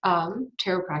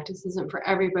 Tarot practice isn't for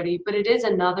everybody, but it is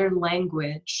another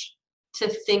language to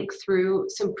think through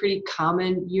some pretty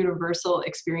common universal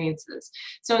experiences.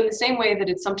 So in the same way that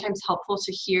it's sometimes helpful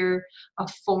to hear a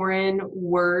foreign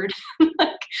word,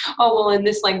 like, oh, well, in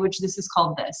this language, this is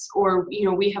called this, or,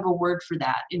 we have a word for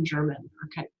that in German,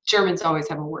 or Germans always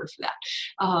have a word for that,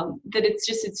 that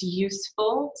it's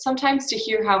useful sometimes to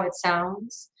hear how it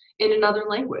sounds in another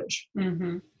language.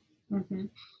 Mm-hmm. Mm-hmm.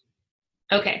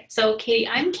 Okay. So Katie,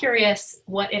 I'm curious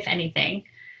what, if anything,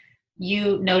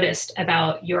 you noticed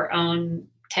about your own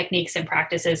techniques and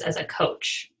practices as a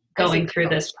coach going through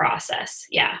this process.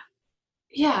 Yeah.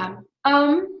 Yeah.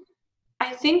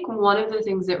 I think one of the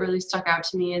things that really stuck out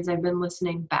to me as I've been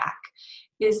listening back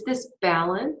is this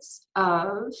balance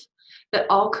of that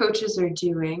all coaches are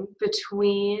doing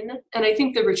between, and I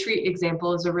think the retreat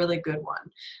example is a really good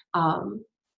one.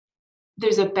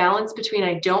 There's a balance between,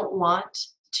 I don't want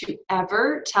to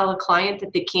ever tell a client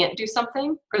that they can't do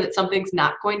something, or that something's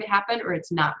not going to happen, or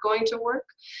it's not going to work.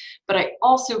 But I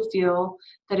also feel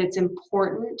that it's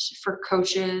important for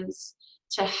coaches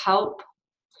to help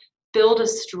build a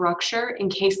structure in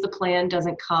case the plan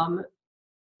doesn't come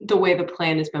the way the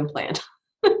plan has been planned.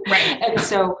 Right. And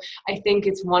so I think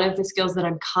it's one of the skills that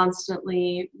I'm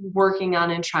constantly working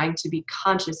on and trying to be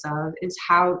conscious of is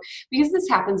how, because this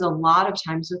happens a lot of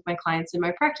times with my clients in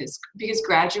my practice, because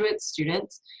graduate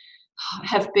students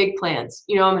have big plans.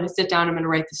 I'm going to sit down, I'm going to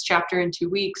write this chapter in 2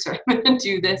 weeks, or I'm going to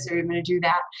do this, or I'm going to do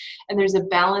that. And there's a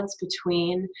balance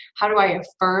between how do I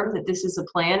affirm that this is a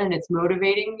plan and it's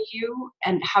motivating you,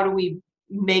 and how do we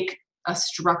make a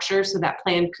structure so that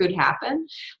plan could happen.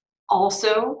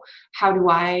 Also, how do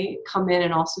I come in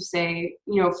and also say,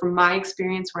 from my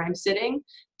experience where I'm sitting,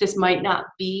 this might not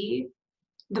be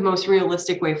the most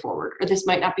realistic way forward, or this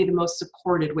might not be the most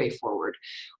supported way forward,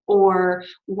 or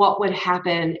what would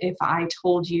happen if I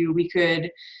told you we could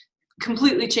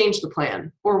completely change the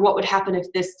plan, or what would happen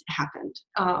if this happened,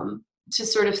 to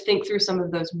sort of think through some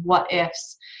of those what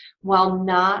ifs while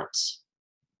not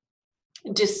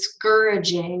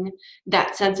discouraging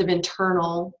that sense of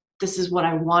internal, this is what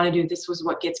I want to do, this was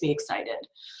what gets me excited.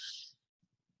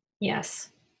 Yes.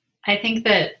 I think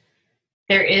that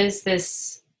there is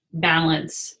this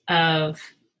balance of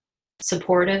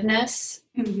supportiveness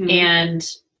and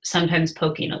sometimes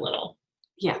poking a little.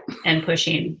 Yeah. And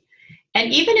pushing.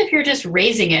 And even if you're just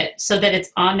raising it so that it's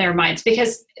on their minds,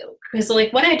 because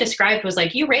like what I described was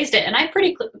like, you raised it and I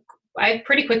pretty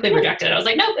quickly rejected it. I was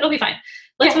like, nope, it'll be fine.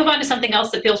 Let's move on to something else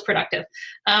that feels productive.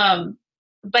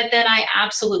 But then I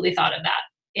absolutely thought of that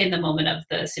in the moment of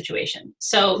the situation.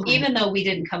 So even though we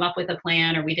didn't come up with a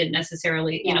plan, or we didn't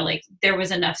necessarily, like there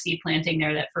was enough seed planting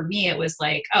there that for me, it was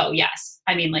like, oh yes.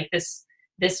 I mean, like this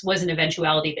was an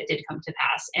eventuality that did come to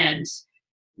pass. And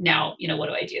now, what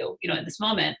do I do, in this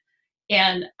moment?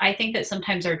 And I think that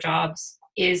sometimes our jobs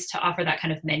is to offer that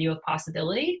kind of menu of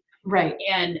possibility. Right.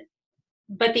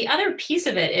 But the other piece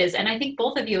of it is, and I think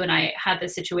both of you and I had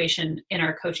this situation in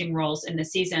our coaching roles in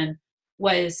this season,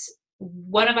 was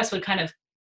one of us would kind of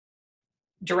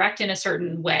direct in a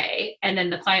certain way, and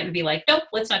then the client would be like, nope,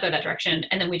 let's not go that direction.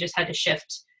 And then we just had to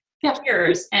shift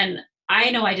gears. And I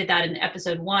know I did that in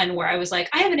episode 1 where I was like,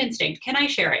 I have an instinct. Can I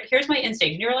share it? Here's my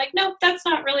instinct. And you were like, nope, that's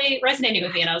not really resonating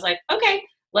with me. And I was like, okay,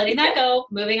 letting that go,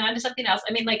 moving on to something else.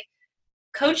 I mean, like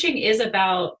coaching is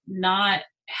about not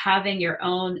having your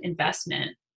own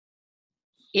investment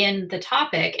in the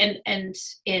topic. And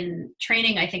in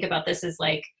training, I think about this as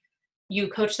like, you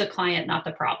coach the client, not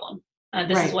the problem.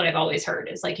 This is what I've always heard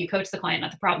is like, you coach the client,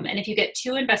 not the problem. And if you get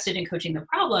too invested in coaching the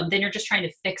problem, then you're just trying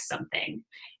to fix something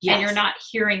and you're not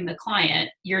hearing the client.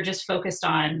 You're just focused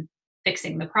on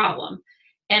fixing the problem.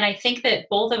 And I think that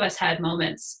both of us had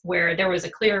moments where there was a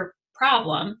clear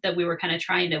problem that we were kind of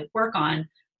trying to work on,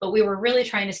 but we were really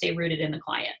trying to stay rooted in the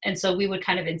client. And so we would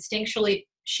kind of instinctually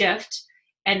shift,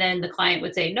 and then the client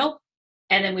would say, nope.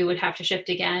 And then we would have to shift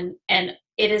again. And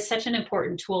it is such an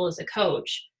important tool as a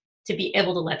coach to be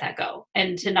able to let that go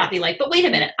and to not be like, but wait a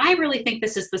minute, I really think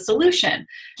this is the solution.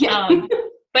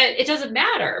 But it doesn't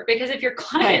matter, because if your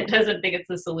client doesn't think it's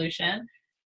the solution,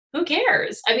 who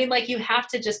cares? I mean, like you have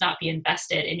to just not be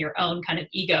invested in your own kind of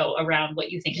ego around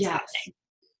what you think is happening.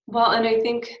 Well, and I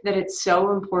think that it's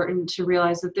so important to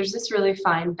realize that there's this really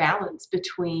fine balance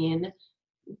between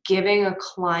giving a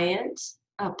client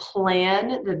a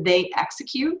plan that they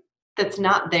execute that's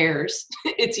not theirs,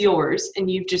 it's yours,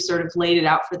 and you've just sort of laid it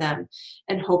out for them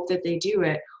and hope that they do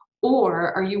it.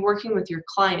 Or are you working with your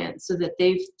client so that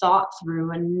they've thought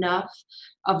through enough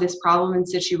of this problem and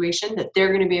situation that they're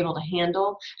going to be able to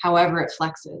handle however it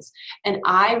flexes? And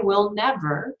I will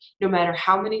never, no matter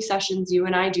how many sessions you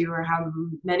and I do or how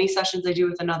many sessions I do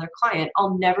with another client,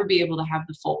 I'll never be able to have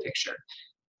the full picture.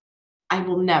 I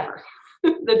will never.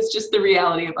 That's just the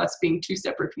reality of us being two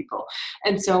separate people.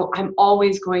 And so I'm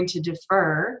always going to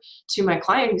defer to my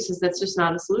client who says that's just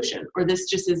not a solution, or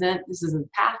this isn't the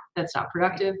path, that's not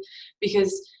productive,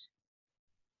 because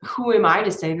who am I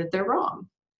to say that they're wrong?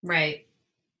 Right.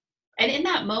 And in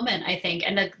that moment, I think,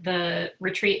 and the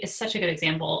retreat is such a good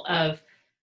example of,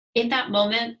 in that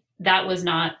moment, that was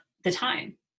not the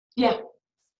time. Yeah.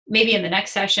 Maybe in the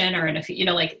next session or in a few,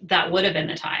 like that would have been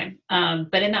the time.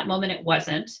 But in that moment, it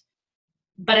wasn't.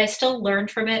 But I still learned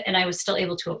from it, and I was still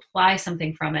able to apply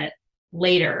something from it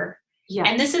later. Yes.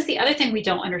 And this is the other thing we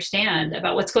don't understand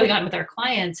about what's going on with our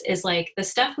clients is like the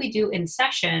stuff we do in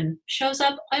session shows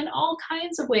up in all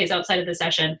kinds of ways outside of the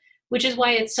session, which is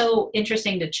why it's so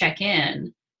interesting to check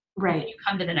in when you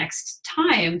come to the next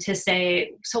time to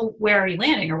say, so where are you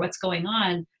landing or what's going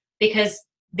on? Because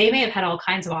they may have had all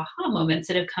kinds of aha moments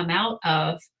that have come out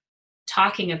of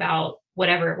talking about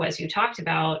whatever it was you talked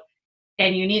about.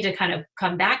 And you need to kind of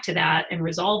come back to that and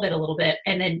resolve it a little bit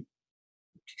and then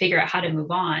figure out how to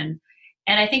move on.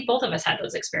 And I think both of us had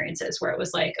those experiences where it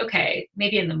was like, okay,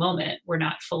 maybe in the moment we're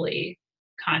not fully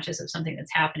conscious of something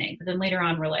that's happening. But then later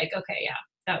on, we're like, okay,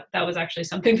 yeah, that was actually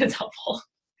something that's helpful.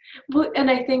 Well, and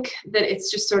I think that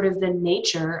it's just sort of the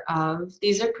nature of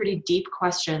these are pretty deep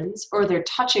questions, or they're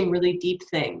touching really deep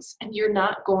things, and you're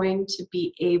not going to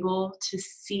be able to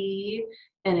see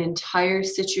an entire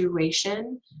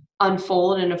situation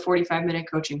unfold in a 45-minute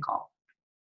coaching call.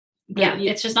 Yeah,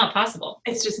 it's just not possible.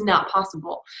 It's just not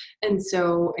possible. And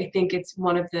so I think it's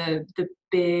one of the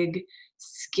big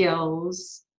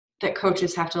skills that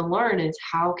coaches have to learn is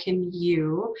how can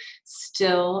you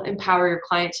still empower your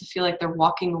client to feel like they're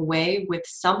walking away with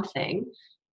something,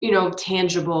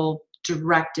 tangible,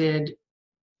 directed,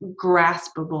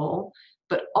 graspable,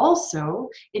 but also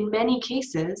in many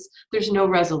cases, there's no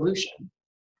resolution.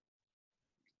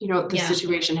 The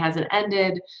situation hasn't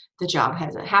ended, the job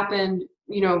hasn't happened,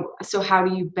 so how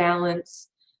do you balance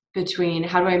between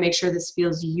how do I make sure this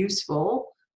feels useful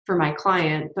for my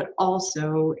client, but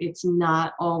also it's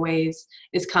not always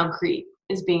as concrete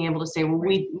as being able to say, well,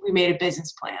 we made a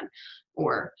business plan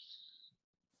or.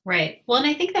 Right. Well, and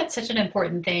I think that's such an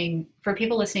important thing for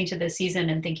people listening to this season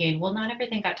and thinking, well, not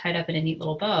everything got tied up in a neat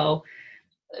little bow.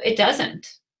 It doesn't.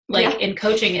 In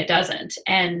coaching, it doesn't.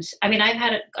 And I mean, I've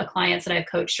had a clients that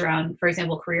I've coached around, for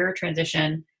example, career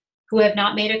transition, who have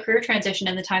not made a career transition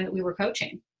in the time that we were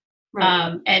coaching.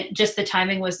 Right. And just the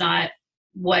timing was not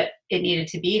what it needed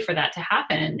to be for that to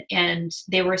happen. And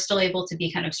they were still able to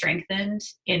be kind of strengthened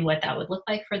in what that would look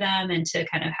like for them and to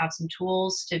kind of have some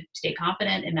tools to stay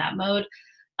confident in that mode.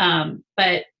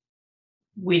 But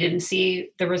we didn't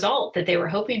see the result that they were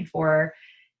hoping for.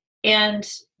 And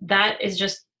that is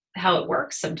just how it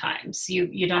works sometimes.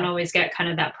 You don't always get kind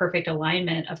of that perfect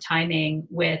alignment of timing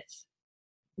with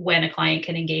when a client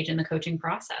can engage in the coaching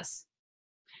process.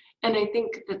 And I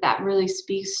think that really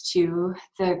speaks to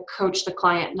the coach, the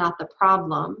client, not the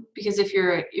problem. Because if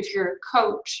you're a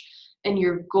coach and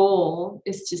your goal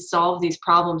is to solve these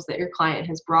problems that your client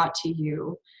has brought to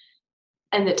you,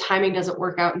 and the timing doesn't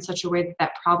work out in such a way that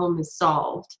that problem is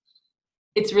solved,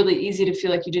 it's really easy to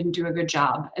feel like you didn't do a good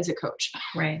job as a coach.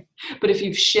 Right. But if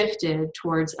you've shifted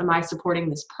towards, am I supporting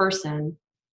this person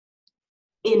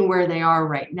in where they are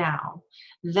right now,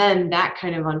 then that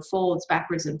kind of unfolds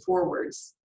backwards and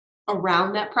forwards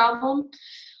around that problem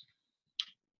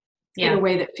in a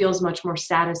way that feels much more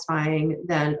satisfying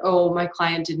than, oh, my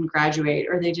client didn't graduate,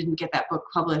 or they didn't get that book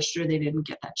published, or they didn't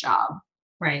get that job.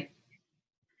 Right.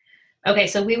 Okay,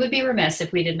 so we would be remiss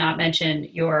if we did not mention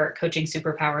your coaching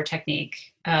superpower technique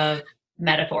of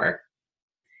metaphor,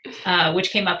 which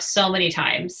came up so many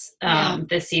times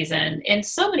this season in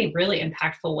so many really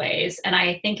impactful ways. And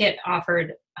I think it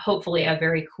offered, hopefully, a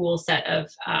very cool set of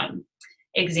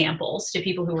examples to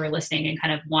people who were listening and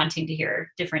kind of wanting to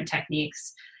hear different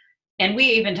techniques. And we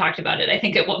even talked about it, I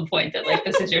think, at one point, that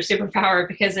this is your superpower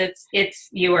because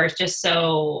you are just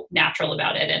so natural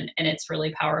about it and it's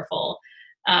really powerful.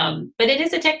 But it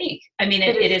is a technique. I mean,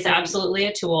 it is absolutely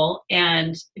a tool.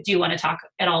 And do you want to talk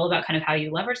at all about kind of how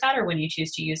you leverage that or when you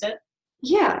choose to use it?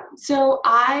 Yeah. So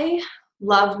I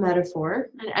love metaphor,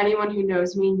 and anyone who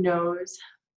knows me knows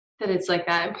that it's like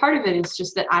that. And part of it is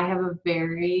just that I have a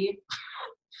very,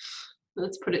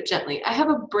 let's put it gently, I have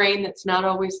a brain that's not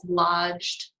always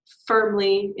lodged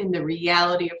firmly in the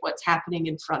reality of what's happening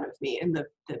in front of me in the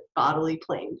bodily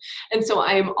plane. And so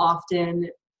I am often,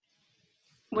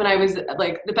 when I was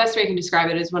the best way I can describe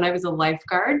it is when I was a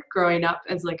lifeguard growing up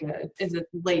as a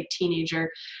late teenager,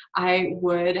 I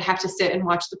would have to sit and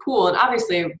watch the pool. And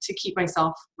obviously to keep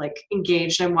myself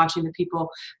engaged, I'm watching the people,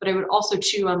 but I would also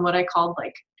chew on what I called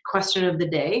question of the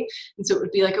day. And so it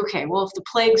would be okay, well, if the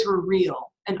plagues were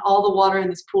real and all the water in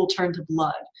this pool turned to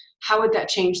blood, how would that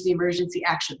change the emergency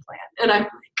action plan? And I'm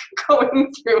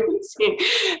going through and seeing,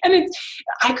 and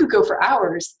I could go for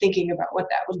hours thinking about what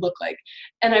that would look like.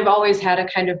 And I've always had a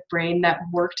kind of brain that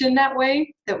worked in that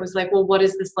way, that was well, what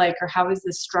is this like? Or how is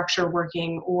this structure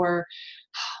working? Or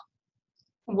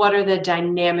what are the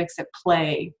dynamics at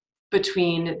play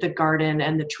between the garden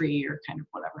and the tree, or kind of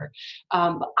whatever.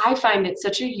 I find it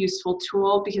such a useful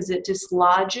tool because it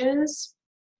dislodges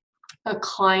a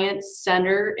client's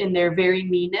center in their very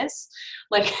meanness.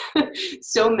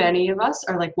 So many of us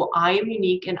are well, I am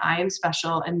unique and I am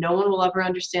special and no one will ever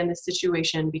understand this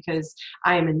situation because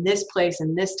I am in this place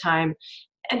and this time.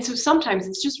 And so sometimes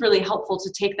it's just really helpful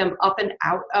to take them up and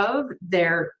out of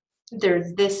their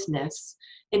thisness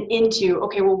and into,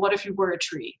 okay, well, what if you were a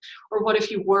tree? Or what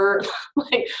if you were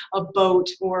a boat,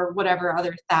 or whatever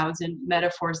other 1,000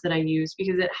 metaphors that I use,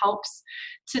 because it helps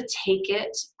to take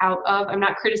it out of, I'm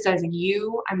not criticizing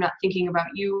you, I'm not thinking about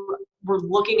you, we're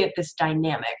looking at this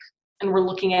dynamic and we're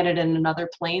looking at it in another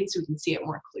plane so we can see it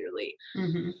more clearly.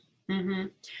 Mm-hmm. Mm-hmm.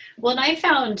 Well, and I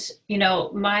found,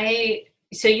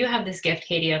 so you have this gift,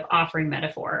 Katie, of offering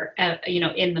metaphor,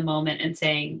 in the moment and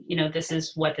saying, this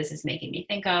is what this is making me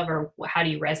think of, or how do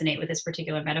you resonate with this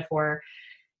particular metaphor?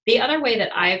 The other way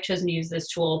that I've chosen to use this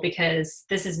tool, because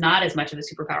this is not as much of a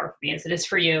superpower for me as it is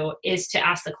for you, is to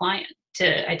ask the client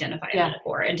to identify a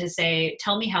metaphor and to say,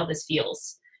 tell me how this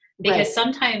feels. Because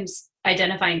sometimes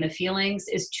identifying the feelings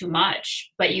is too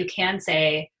much, but you can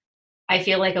say, I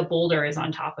feel like a boulder is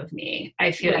on top of me.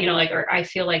 I feel, or I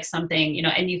feel like something,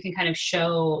 and you can kind of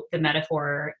show the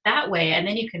metaphor that way. And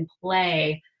then you can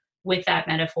play with that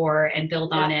metaphor and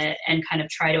build on it and kind of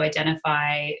try to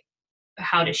identify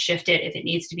how to shift it if it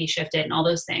needs to be shifted and all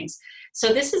those things.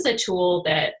 So this is a tool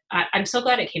that I'm so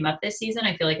glad it came up this season.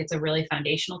 I feel like it's a really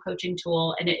foundational coaching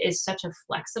tool, and it is such a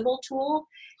flexible tool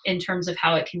in terms of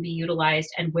how it can be utilized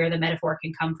and where the metaphor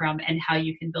can come from and how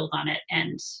you can build on it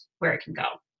and where it can go.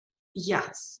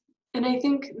 Yes. And I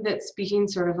think that speaking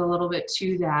sort of a little bit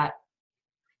to that,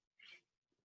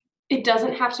 it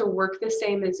doesn't have to work the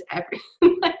same as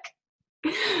like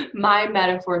my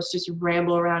metaphors just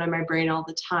ramble around in my brain all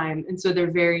the time. And so they're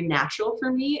very natural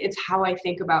for me. It's how I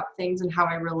think about things and how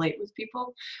I relate with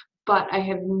people. But I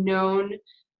have known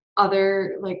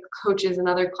other like coaches and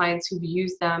other clients who've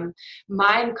used them.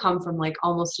 Mine come from like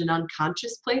almost an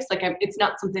unconscious place. Like it's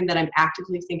not something that I'm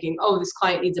actively thinking, oh, this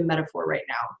client needs a metaphor right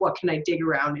now. What can I dig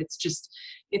around?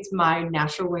 It's my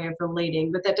natural way of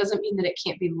relating, but that doesn't mean that it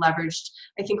can't be leveraged.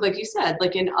 I think, like you said,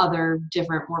 like in other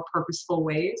different, more purposeful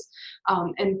ways.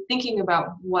 And thinking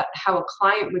about how a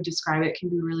client would describe it can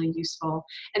be really useful.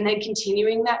 And then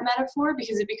continuing that metaphor,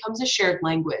 because it becomes a shared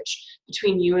language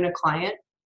between you and a client.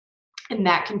 And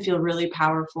that can feel really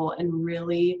powerful and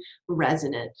really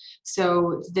resonant.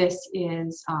 So this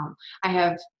is, I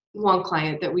have one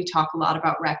client that we talk a lot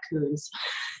about raccoons.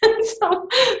 So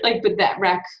but that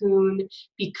raccoon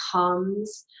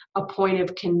becomes a point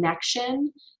of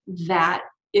connection that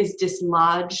is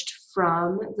dislodged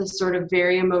from the sort of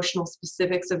very emotional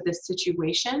specifics of this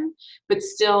situation, but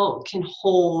still can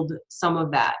hold some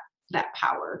of that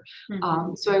power.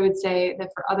 Mm-hmm. So I would say that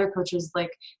for other coaches,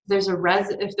 like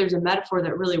if there's a metaphor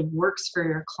that really works for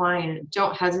your client,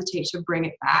 don't hesitate to bring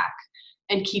it back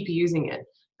and keep using it.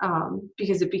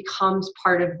 Because it becomes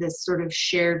part of this sort of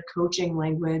shared coaching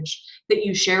language that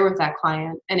you share with that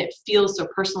client. And it feels so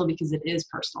personal because it is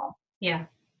personal. Yeah.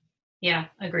 Yeah,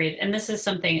 agreed. And this is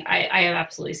something I have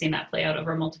absolutely seen that play out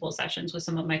over multiple sessions with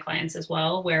some of my clients as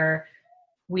well, where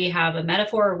we have a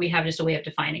metaphor, or we have just a way of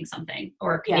defining something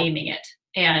or naming it.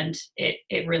 And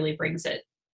it really brings it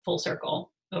full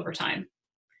circle over time.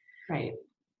 Right.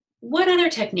 What other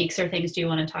techniques or things do you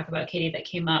want to talk about, Katie, that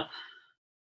came up?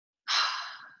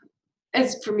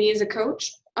 As for me as a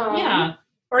coach? Yeah.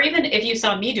 Or even if you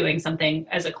saw me doing something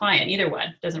as a client, either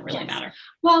one, doesn't really matter.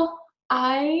 Well,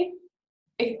 I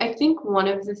think one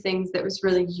of the things that was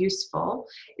really useful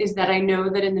is that I know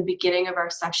that in the beginning of our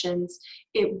sessions,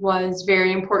 it was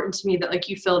very important to me that like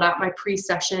you filled out my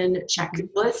pre-session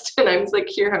checklist and I was like,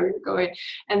 here, how are you going?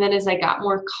 And then as I got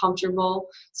more comfortable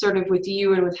sort of with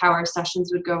you and with how our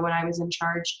sessions would go when I was in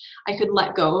charge, I could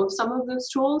let go of some of those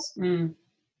tools.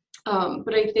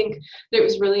 But I think that it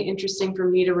was really interesting for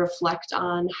me to reflect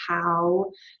on how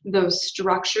those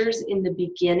structures in the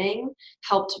beginning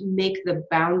helped make the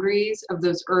boundaries of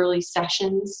those early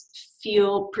sessions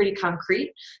feel pretty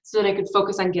concrete so that I could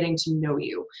focus on getting to know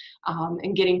you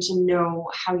and getting to know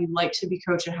how you like to be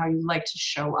coached and how you like to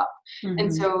show up. Mm-hmm.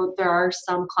 And so there are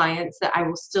some clients that I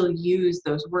will still use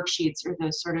those worksheets or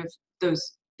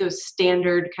those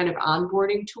standard kind of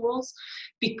onboarding tools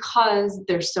because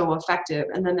they're so effective.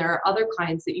 And then there are other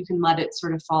clients that you can let it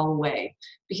sort of fall away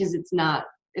because it's not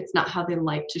how they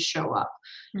like to show up.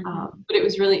 Mm-hmm. But it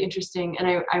was really interesting. And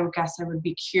I guess I would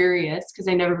be curious because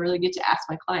I never really get to ask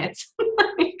my clients,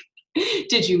 like,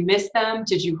 did you miss them?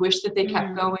 Did you wish that they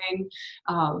kept going?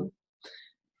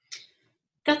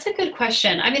 That's a good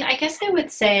question. I mean, I guess I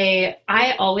would say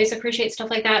I always appreciate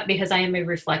stuff like that because I am a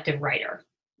reflective writer.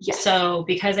 Yes. So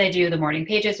because I do the morning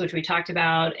pages, which we talked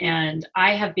about, and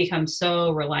I have become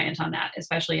so reliant on that,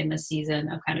 especially in this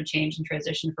season of kind of change and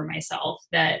transition for myself,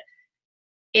 that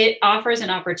it offers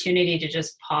an opportunity to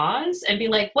just pause and be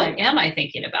like, what am I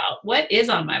thinking about? What is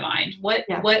on my mind? What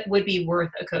would be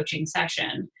worth a coaching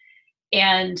session?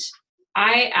 And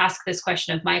I ask this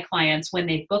question of my clients when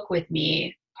they book with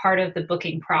me. Part of the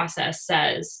booking process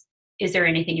says, is there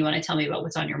anything you want to tell me about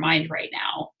what's on your mind right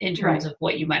now in terms of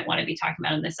what you might want to be talking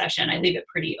about in this session? I leave it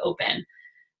pretty open.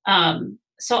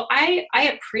 So I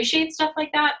appreciate stuff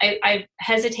like that. I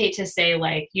hesitate to say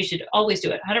like, you should always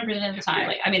do it 100% of the time.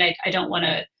 Like, I mean, I don't want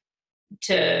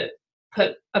to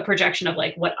put a projection of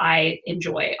like what I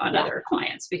enjoy on other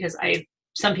clients, because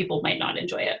some people might not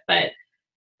enjoy it, but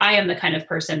I am the kind of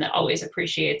person that always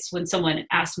appreciates when someone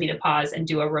asks me to pause and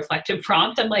do a reflective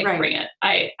prompt. I'm like, bring it.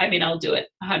 I mean, I'll do it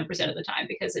 100% of the time,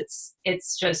 because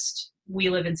it's just, we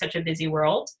live in such a busy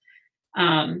world,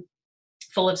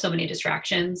 full of so many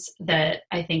distractions, that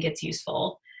I think it's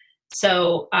useful.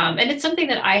 So, and it's something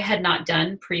that I had not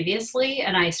done previously,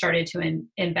 and I started to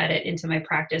embed it into my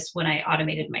practice when I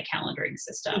automated my calendaring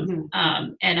system.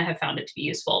 And I have found it to be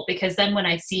useful, because then when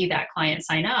I see that client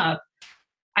sign up,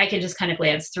 I can just kind of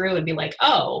glance through and be like,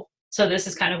 oh, so this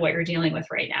is kind of what you're dealing with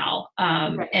right now.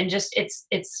 And just,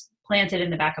 it's planted in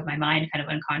the back of my mind kind of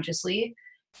unconsciously,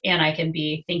 and I can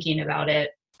be thinking about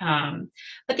it.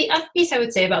 But the other piece I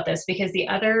would say about this, because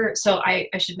so I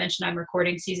should mention I'm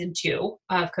recording season 2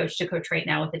 of Coach to Coach right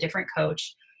now with a different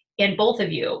coach. And both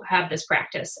of you have this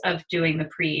practice of doing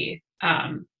the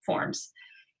forms.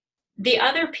 The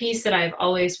other piece that I've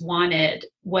always wanted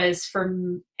was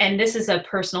and this is a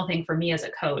personal thing for me as a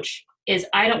coach, is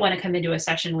I don't want to come into a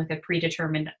session with a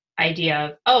predetermined idea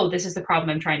of, oh, this is the problem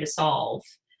I'm trying to solve.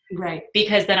 Right.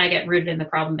 Because then I get rooted in the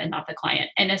problem and not the client.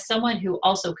 And as someone who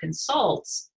also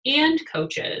consults and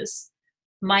coaches,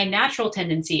 my natural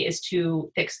tendency is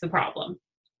to fix the problem.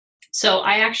 So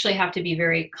I actually have to be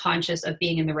very conscious of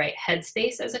being in the right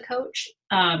headspace as a coach.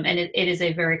 And it is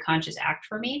a very conscious act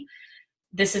for me.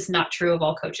 This is not true of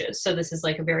all coaches. So this is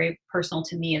like a very personal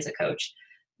to me as a coach.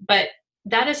 But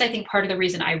that is, I think, part of the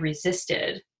reason I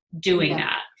resisted doing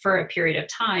that for a period of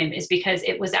time, is because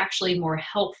it was actually more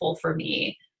helpful for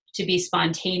me to be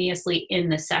spontaneously in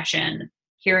the session,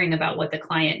 hearing about what the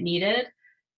client needed.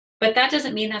 But that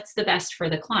doesn't mean that's the best for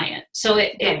the client. So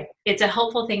it's a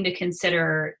helpful thing to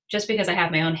consider. Just because I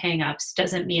have my own hangups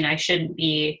doesn't mean I shouldn't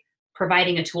be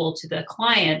providing a tool to the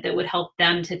client that would help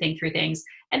them to think through things.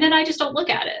 And then I just don't look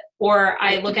at it, or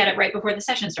I look at it right before the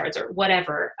session starts, or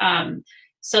whatever,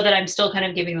 so that I'm still kind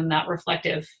of giving them that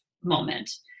reflective moment.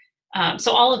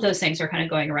 So all of those things are kind of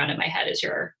going around in my head as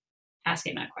you're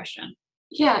asking that question.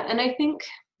 Yeah. And I think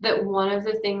that one of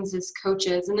the things as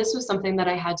coaches, and this was something that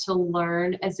I had to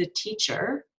learn as a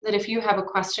teacher, that if you have a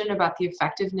question about the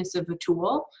effectiveness of a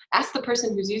tool, ask the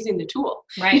person who's using the tool.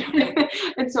 Right.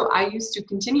 And so I used to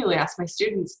continually ask my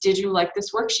students, did you like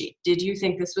this worksheet? Did you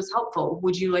think this was helpful?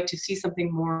 Would you like to see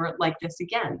something more like this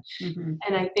again? Mm-hmm.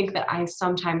 And I think that I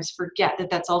sometimes forget that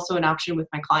that's also an option with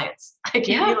my clients. I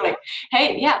can be like,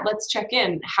 hey, let's check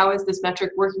in. How is this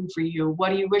metric working for you? What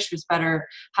do you wish was better?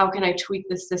 How can I tweak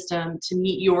the system to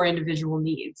meet your individual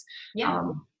needs?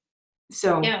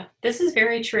 This is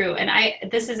very true.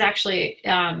 And this is actually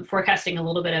forecasting a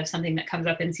little bit of something that comes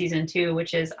up in season 2,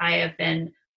 which is I have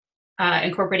been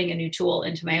incorporating a new tool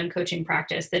into my own coaching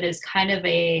practice that is kind of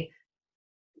I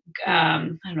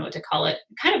don't know what to call it,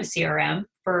 kind of a CRM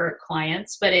for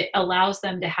clients, but it allows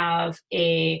them to have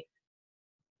a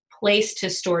place to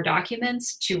store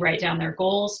documents, to write down their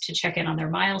goals, to check in on their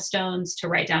milestones, to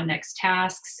write down next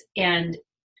tasks. And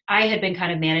I had been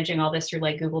kind of managing all this through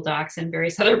like Google Docs and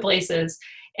various other places.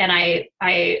 And I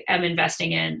am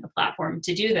investing in a platform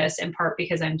to do this, in part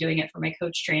because I'm doing it for my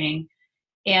coach training.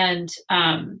 And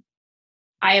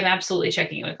I am absolutely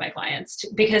checking in with my clients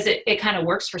because it kind of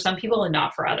works for some people and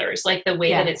not for others. Like the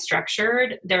way that it's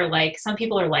structured, they're like, some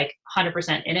people are like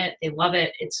 100% in it. They love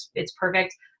it. It's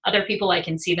perfect. Other people, I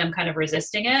can see them kind of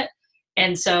resisting it.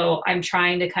 And so I'm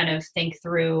trying to kind of think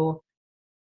through,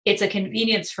 it's a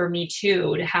convenience for me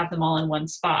too, to have them all in one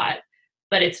spot,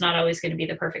 but it's not always going to be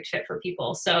the perfect fit for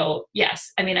people. So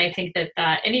yes, I mean, I think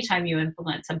that anytime you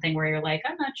implement something where you're like,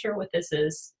 I'm not sure what this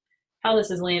is, how this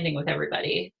is landing with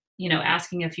everybody,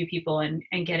 asking a few people and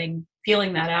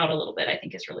feeling that out a little bit, I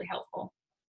think is really helpful.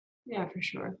 Yeah, for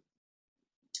sure.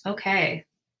 Okay.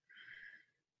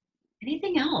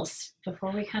 Anything else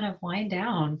before we kind of wind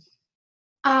down?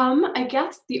 I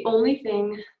guess the only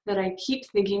thing that I keep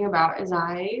thinking about as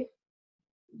I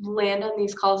land on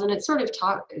these calls, and it sort of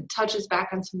touches back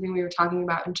on something we were talking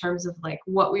about in terms of like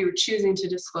what we were choosing to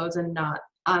disclose and not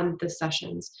on the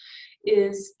sessions,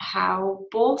 is how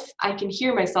both I can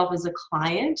hear myself as a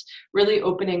client really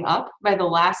opening up. By the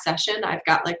last session, I've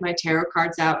got like my tarot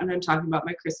cards out and I'm talking about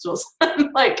my crystals.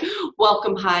 I'm like,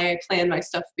 welcome, hi, I plan my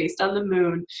stuff based on the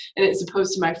moon. And it's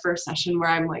opposed to my first session where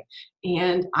I'm like,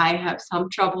 and I have some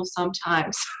trouble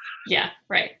sometimes. Yeah,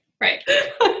 right. Like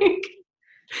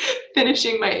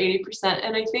finishing my 80%.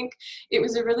 And I think it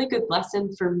was a really good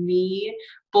lesson for me,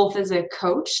 both as a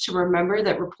coach, to remember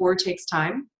that rapport takes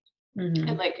time. Mm-hmm.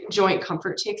 And like joint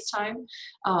comfort takes time.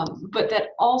 But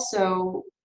that also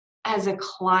as a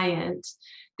client,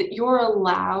 that you're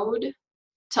allowed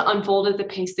to unfold at the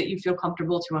pace that you feel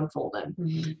comfortable to unfold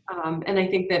in. And I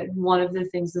think that one of the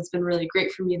things that's been really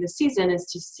great for me this season is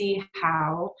to see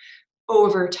how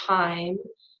over time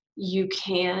you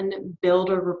can build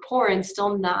a rapport and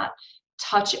still not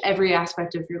touch every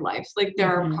aspect of your life. Like there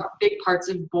are big parts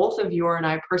of both of your and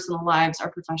I personal lives,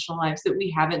 our professional lives that we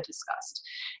haven't discussed.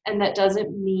 And that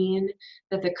doesn't mean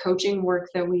that the coaching work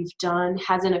that we've done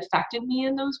hasn't affected me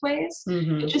in those ways.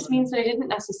 It just means that I didn't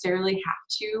necessarily have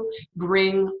to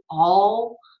bring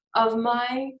all of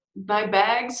my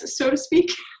bags, so to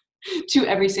speak, to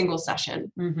every single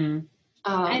session.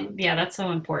 Yeah, that's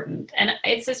so important. And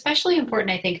it's especially important,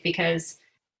 I think, because,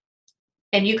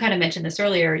 and you kind of mentioned this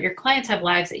earlier, your clients have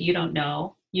lives that you don't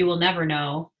know, you will never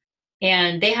know.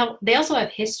 And they also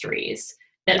have histories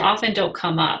that often don't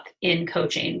come up in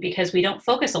coaching because we don't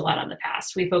focus a lot on the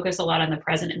past. We focus a lot on the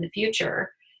present and the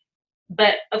future.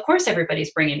 But of course,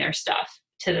 everybody's bringing their stuff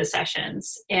to the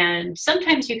sessions. And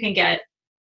sometimes you can get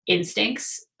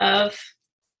instincts of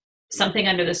something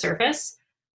under the surface,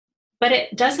 but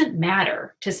it doesn't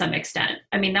matter to some extent.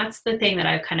 I mean, that's the thing that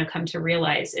I've kind of come to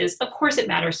realize is, of course, it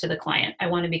matters to the client. I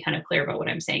want to be kind of clear about what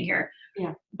I'm saying here.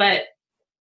 Yeah. But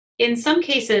in some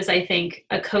cases, I think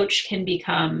a coach can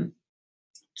become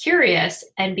curious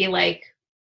and be like,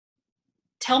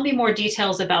 tell me more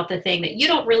details about the thing that you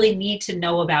don't really need to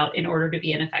know about in order to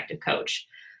be an effective coach.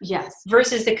 Yes.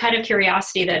 Versus the kind of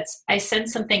curiosity that's, I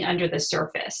sense something under the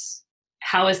surface.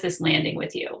 How is this landing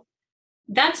with you?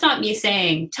 That's not me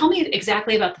saying, tell me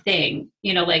exactly about the thing.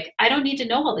 You know, like, I don't need to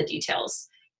know all the details.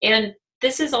 And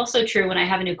this is also true when I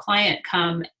have a new client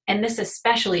come, and this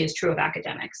especially is true of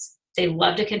academics. They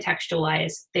love to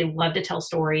contextualize. They love to tell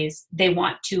stories. They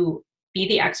want to be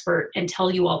the expert and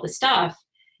tell you all the stuff.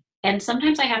 And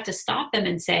sometimes I have to stop them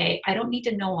and say, I don't need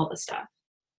to know all the stuff.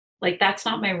 Like, that's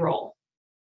not my role.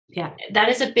 Yeah. That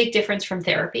is a big difference from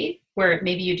therapy, where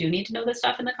maybe you do need to know the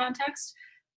stuff in the context.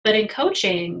 But in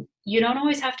coaching, you don't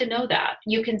always have to know that.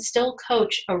 You can still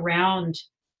coach around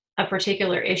a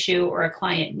particular issue or a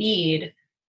client need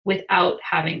without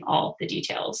having all the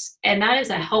details. And that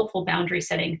is a helpful boundary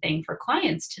setting thing for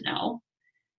clients to know,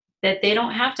 that they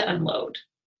don't have to unload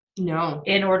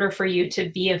in order for you to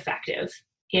be effective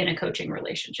in a coaching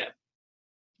relationship.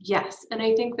 Yes. And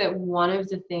I think that one of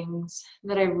the things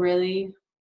that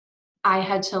I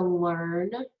had to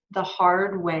learn the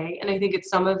hard way, and I think it's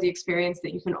some of the experience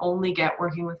that you can only get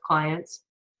working with clients,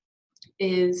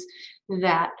 is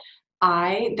that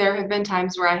there have been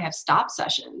times where I have stopped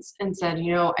sessions and said,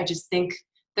 I just think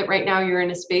that right now you're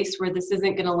in a space where this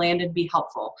isn't going to land and be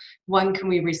helpful. When can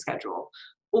we reschedule?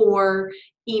 Or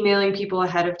emailing people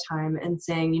ahead of time and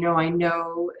saying, I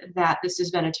know that this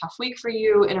has been a tough week for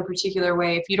you in a particular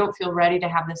way. If you don't feel ready to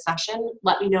have this session,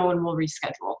 let me know and we'll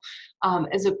reschedule.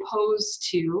 As opposed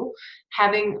to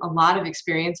having a lot of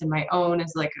experience in my own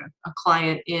as like a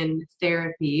client in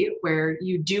therapy, where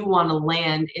you do want to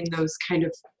land in those kind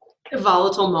of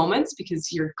volatile moments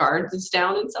because your guard is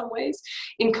down in some ways.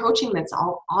 In coaching, that's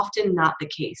often not the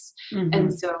case.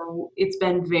 And so it's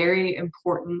been very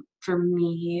important for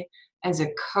me as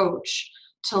a coach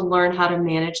to learn how to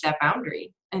manage that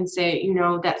boundary and say,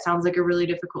 that sounds like a really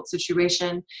difficult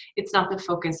situation. It's not the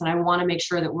focus. And I want to make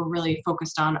sure that we're really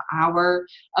focused on our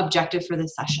objective for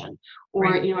this session. Or,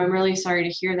 I'm really sorry to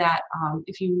hear that.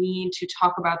 If you need to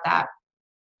talk about that,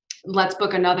 let's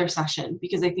book another session,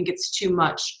 because I think it's too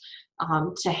much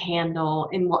to handle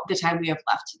in the time we have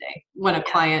left today. When a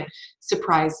client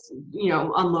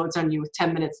unloads on you with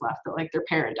 10 minutes left, that like their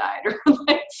parent died or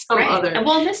like some other.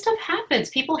 Well, this stuff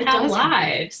happens. People have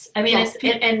lives. I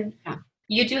mean,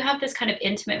 you do have this kind of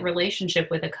intimate relationship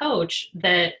with a coach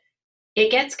that it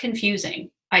gets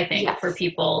confusing, I think, for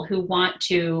people who want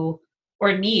to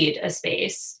or need a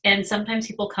space. And sometimes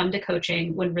people come to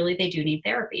coaching when really they do need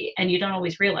therapy, and you don't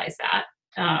always realize that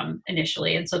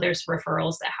initially. And so there's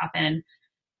referrals that happen.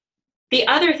 The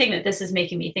other thing that this is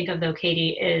making me think of, though,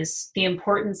 Katie, is the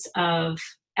importance of,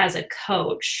 as a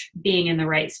coach, being in the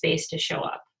right space to show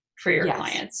up for your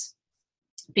clients.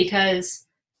 Because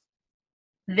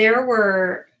there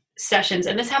were sessions,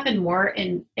 and this happened more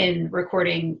in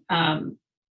recording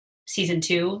season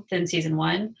 2 than season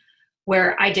 1,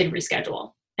 where I did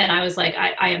reschedule. And I was like,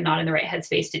 I am not in the right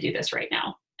headspace to do this right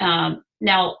now.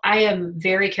 Now, I am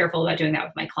very careful about doing that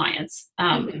with my clients.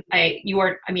 You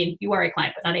are a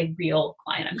client, but not a real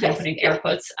client. I'm kind of putting air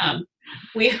quotes.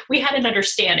 We had an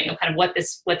understanding of kind of what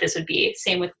this would be.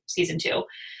 Same with season 2.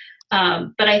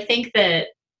 But I think that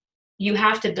you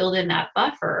have to build in that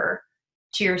buffer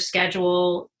to your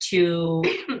schedule, to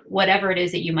whatever it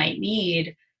is that you might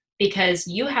need, because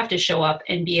you have to show up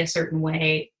and be a certain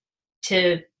way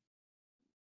to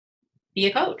be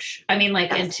a coach. I mean,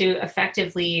 like, Yes. and to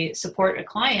effectively support a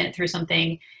client through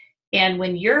something. And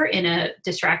when you're in a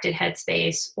distracted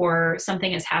headspace or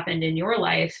something has happened in your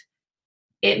life,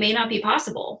 it may not be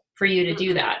possible for you to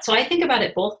do that. So I think about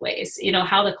it both ways, you know,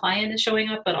 how the client is showing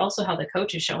up, but also how the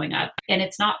coach is showing up. And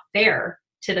it's not fair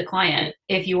to the client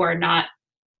if you are not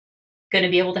going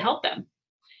to be able to help them.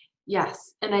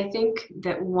 Yes. And I think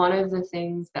that one of the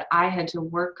things that I had to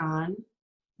work on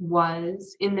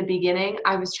was, in the beginning,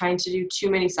 I was trying to do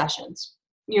too many sessions.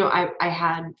 You know, I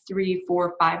had 3,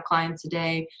 4, 5 clients a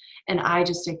day, and I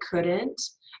couldn't.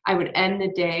 I would end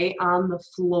the day on the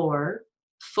floor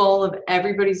full of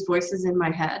everybody's voices in my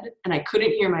head, and I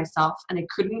couldn't hear myself, and I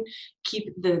couldn't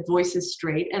keep the voices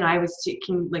straight, and I was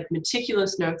taking like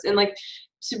meticulous notes. And like,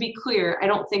 to be clear, I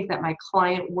don't think that my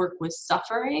client work was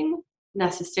suffering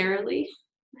necessarily,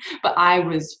 but I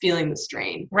was feeling the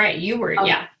strain. Right. You were,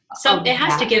 yeah. So it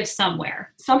has to give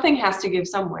somewhere. Something has to give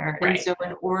somewhere. Right. And so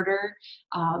in order,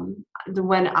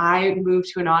 when I moved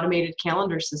to an automated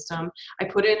calendar system, I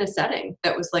put in a setting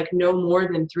that was like no more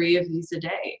than 3 of these a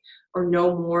day, or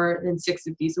no more than 6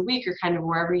 of these a week, or kind of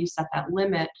wherever you set that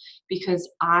limit, because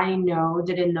I know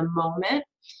that in the moment,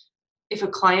 if a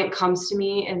client comes to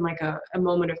me in like a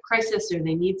moment of crisis, or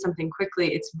they need something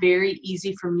quickly, it's very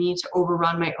easy for me to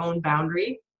overrun my own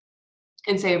boundary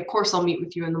and say, of course I'll meet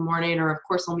with you in the morning, or of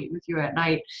course I'll meet with you at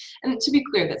night. And to be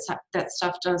clear, that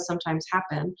stuff does sometimes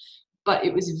happen, but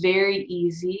it was very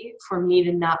easy for me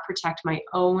to not protect my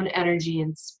own energy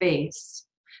and space,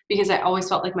 because I always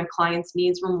felt like my clients'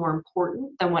 needs were more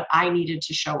important than what I needed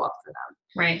to show up for them.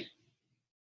 Right.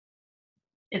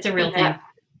 It's a real thing.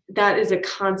 That is a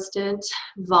constant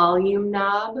volume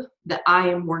knob that I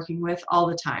am working with all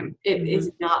the time. It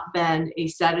has not been a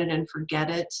set it and forget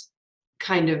it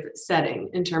kind of setting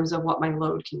in terms of what my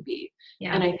load can be.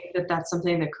 Yeah. And I think that that's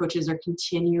something that coaches are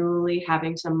continually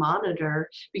having to monitor,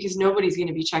 because nobody's going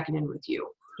to be checking in with you.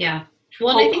 Yeah.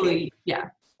 Well, hopefully, and I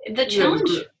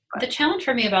think the challenge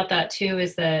for me about that too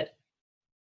is that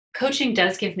coaching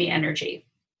does give me energy.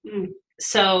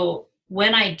 So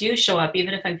when I do show up,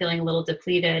 even if I'm feeling a little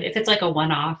depleted, if it's like a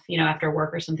one-off, you know, after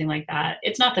work or something like that,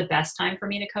 it's not the best time for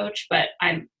me to coach, but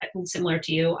I'm similar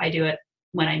to you. I do it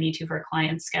when I need to for a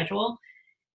client's schedule.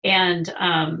 And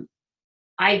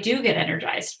I do get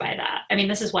energized by that. I mean,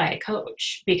 this is why I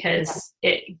coach, because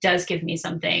it does give me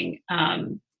something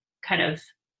kind of,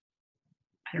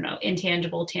 I don't know,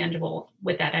 intangible, tangible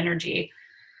with that energy.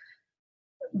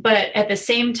 But at the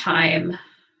same time,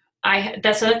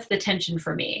 that's the tension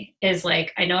for me, is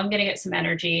like, I know I'm going to get some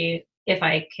energy if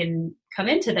I can come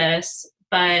into this,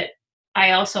 but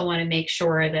I also want to make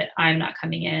sure that I'm not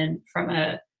coming in from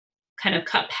a kind of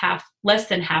cup less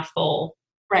than half full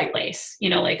place. You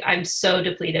know, like, I'm so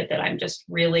depleted that I'm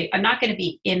not going to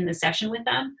be in the session with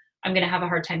them. I'm going to have a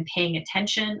hard time paying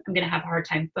attention. I'm going to have a hard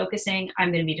time focusing.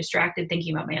 I'm going to be distracted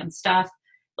thinking about my own stuff.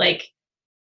 Like,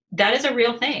 that is a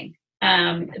real thing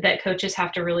that coaches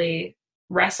have to really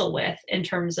wrestle with, in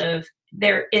terms of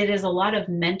it is a lot of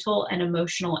mental and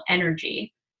emotional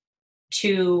energy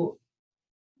to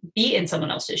be in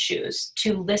someone else's shoes,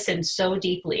 to listen so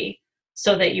deeply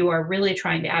so that you are really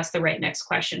trying to ask the right next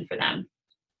question for them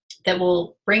that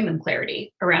will bring them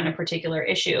clarity around a particular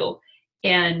issue.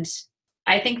 And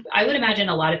I would imagine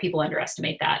a lot of people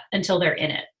underestimate that until they're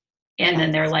in it. And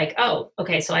then they're like, oh,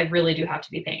 okay, so I really do have to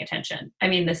be paying attention. I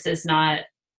mean, this is not,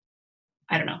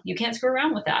 I don't know, you can't screw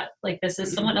around with that. Like, this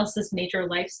is someone else's major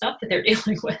life stuff that they're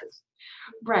dealing with.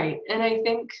 Right. And I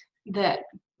think that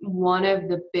one of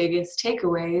the biggest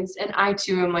takeaways, and I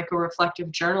too am like a reflective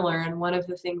journaler, and one of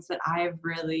the things that I have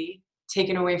really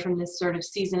taken away from this sort of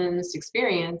season and this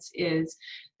experience is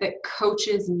that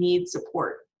coaches need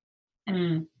support.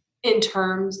 In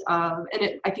terms of,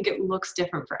 and I think it looks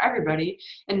different for everybody,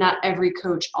 and not every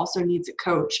coach also needs a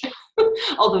coach,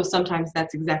 although sometimes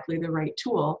that's exactly the right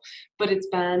tool. But it's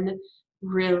been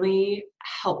really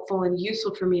helpful and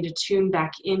useful for me to tune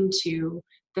back into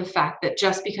the fact that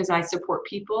just because I support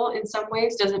people in some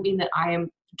ways doesn't mean that I am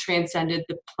transcended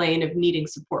the plane of needing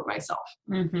support myself.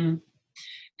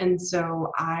 And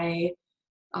so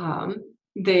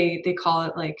they call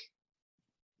it, like,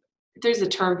 there's a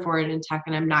term for it in tech,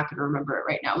 and I'm not going to remember it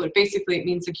right now, but basically it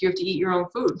means like you have to eat your own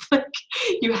food. Like,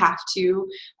 you have to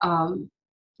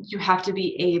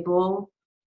be able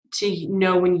to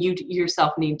know when you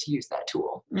yourself need to use that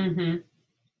tool.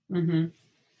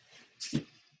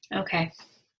 Okay.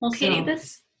 Well, Katie,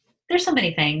 there's so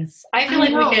many things. I feel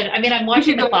like I'm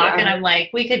watching the clock and I'm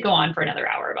like, we could go on for another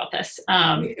hour about this.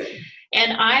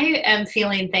 And I am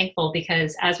feeling thankful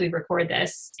because as we record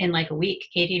this in like a week,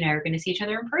 Katie and I are going to see each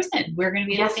other in person. We're going to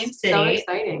be in the same city. So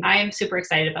exciting. I am super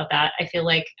excited about that. I feel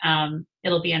like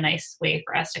it'll be a nice way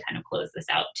for us to kind of close this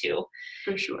out too.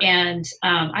 For sure. And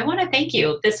I want to thank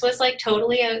you. This was like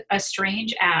totally a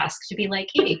strange ask to be like,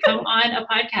 Katie, come on a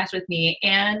podcast with me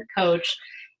and coach.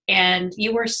 And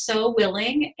you were so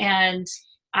willing, and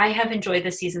I have enjoyed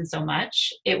this season so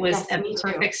much. It was a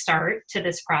perfect start to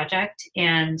this project,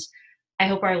 and I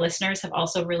hope our listeners have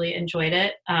also really enjoyed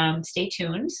it. Stay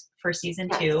tuned for season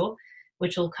 2,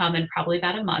 which will come in probably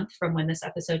about a month from when this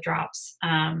episode drops.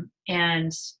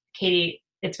 And Katie,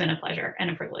 it's been a pleasure and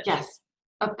a privilege. Yes,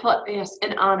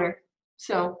 an honor.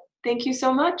 So thank you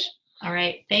so much. All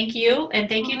right. Thank you. And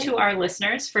thank you to our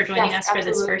listeners for joining us for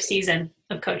this first season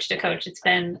of Coach to Coach. It's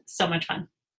been so much fun.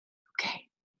 Okay.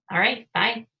 All right.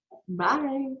 Bye.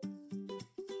 Bye.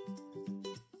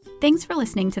 Thanks for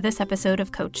listening to this episode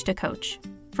of Coach to Coach.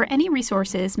 For any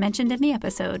resources mentioned in the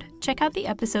episode, check out the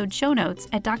episode show notes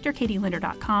at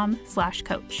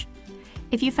drkatielinder.com/coach.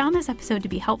 If you found this episode to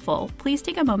be helpful, please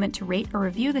take a moment to rate or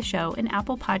review the show in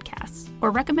Apple Podcasts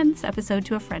or recommend this episode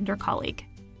to a friend or colleague.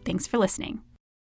 Thanks for listening.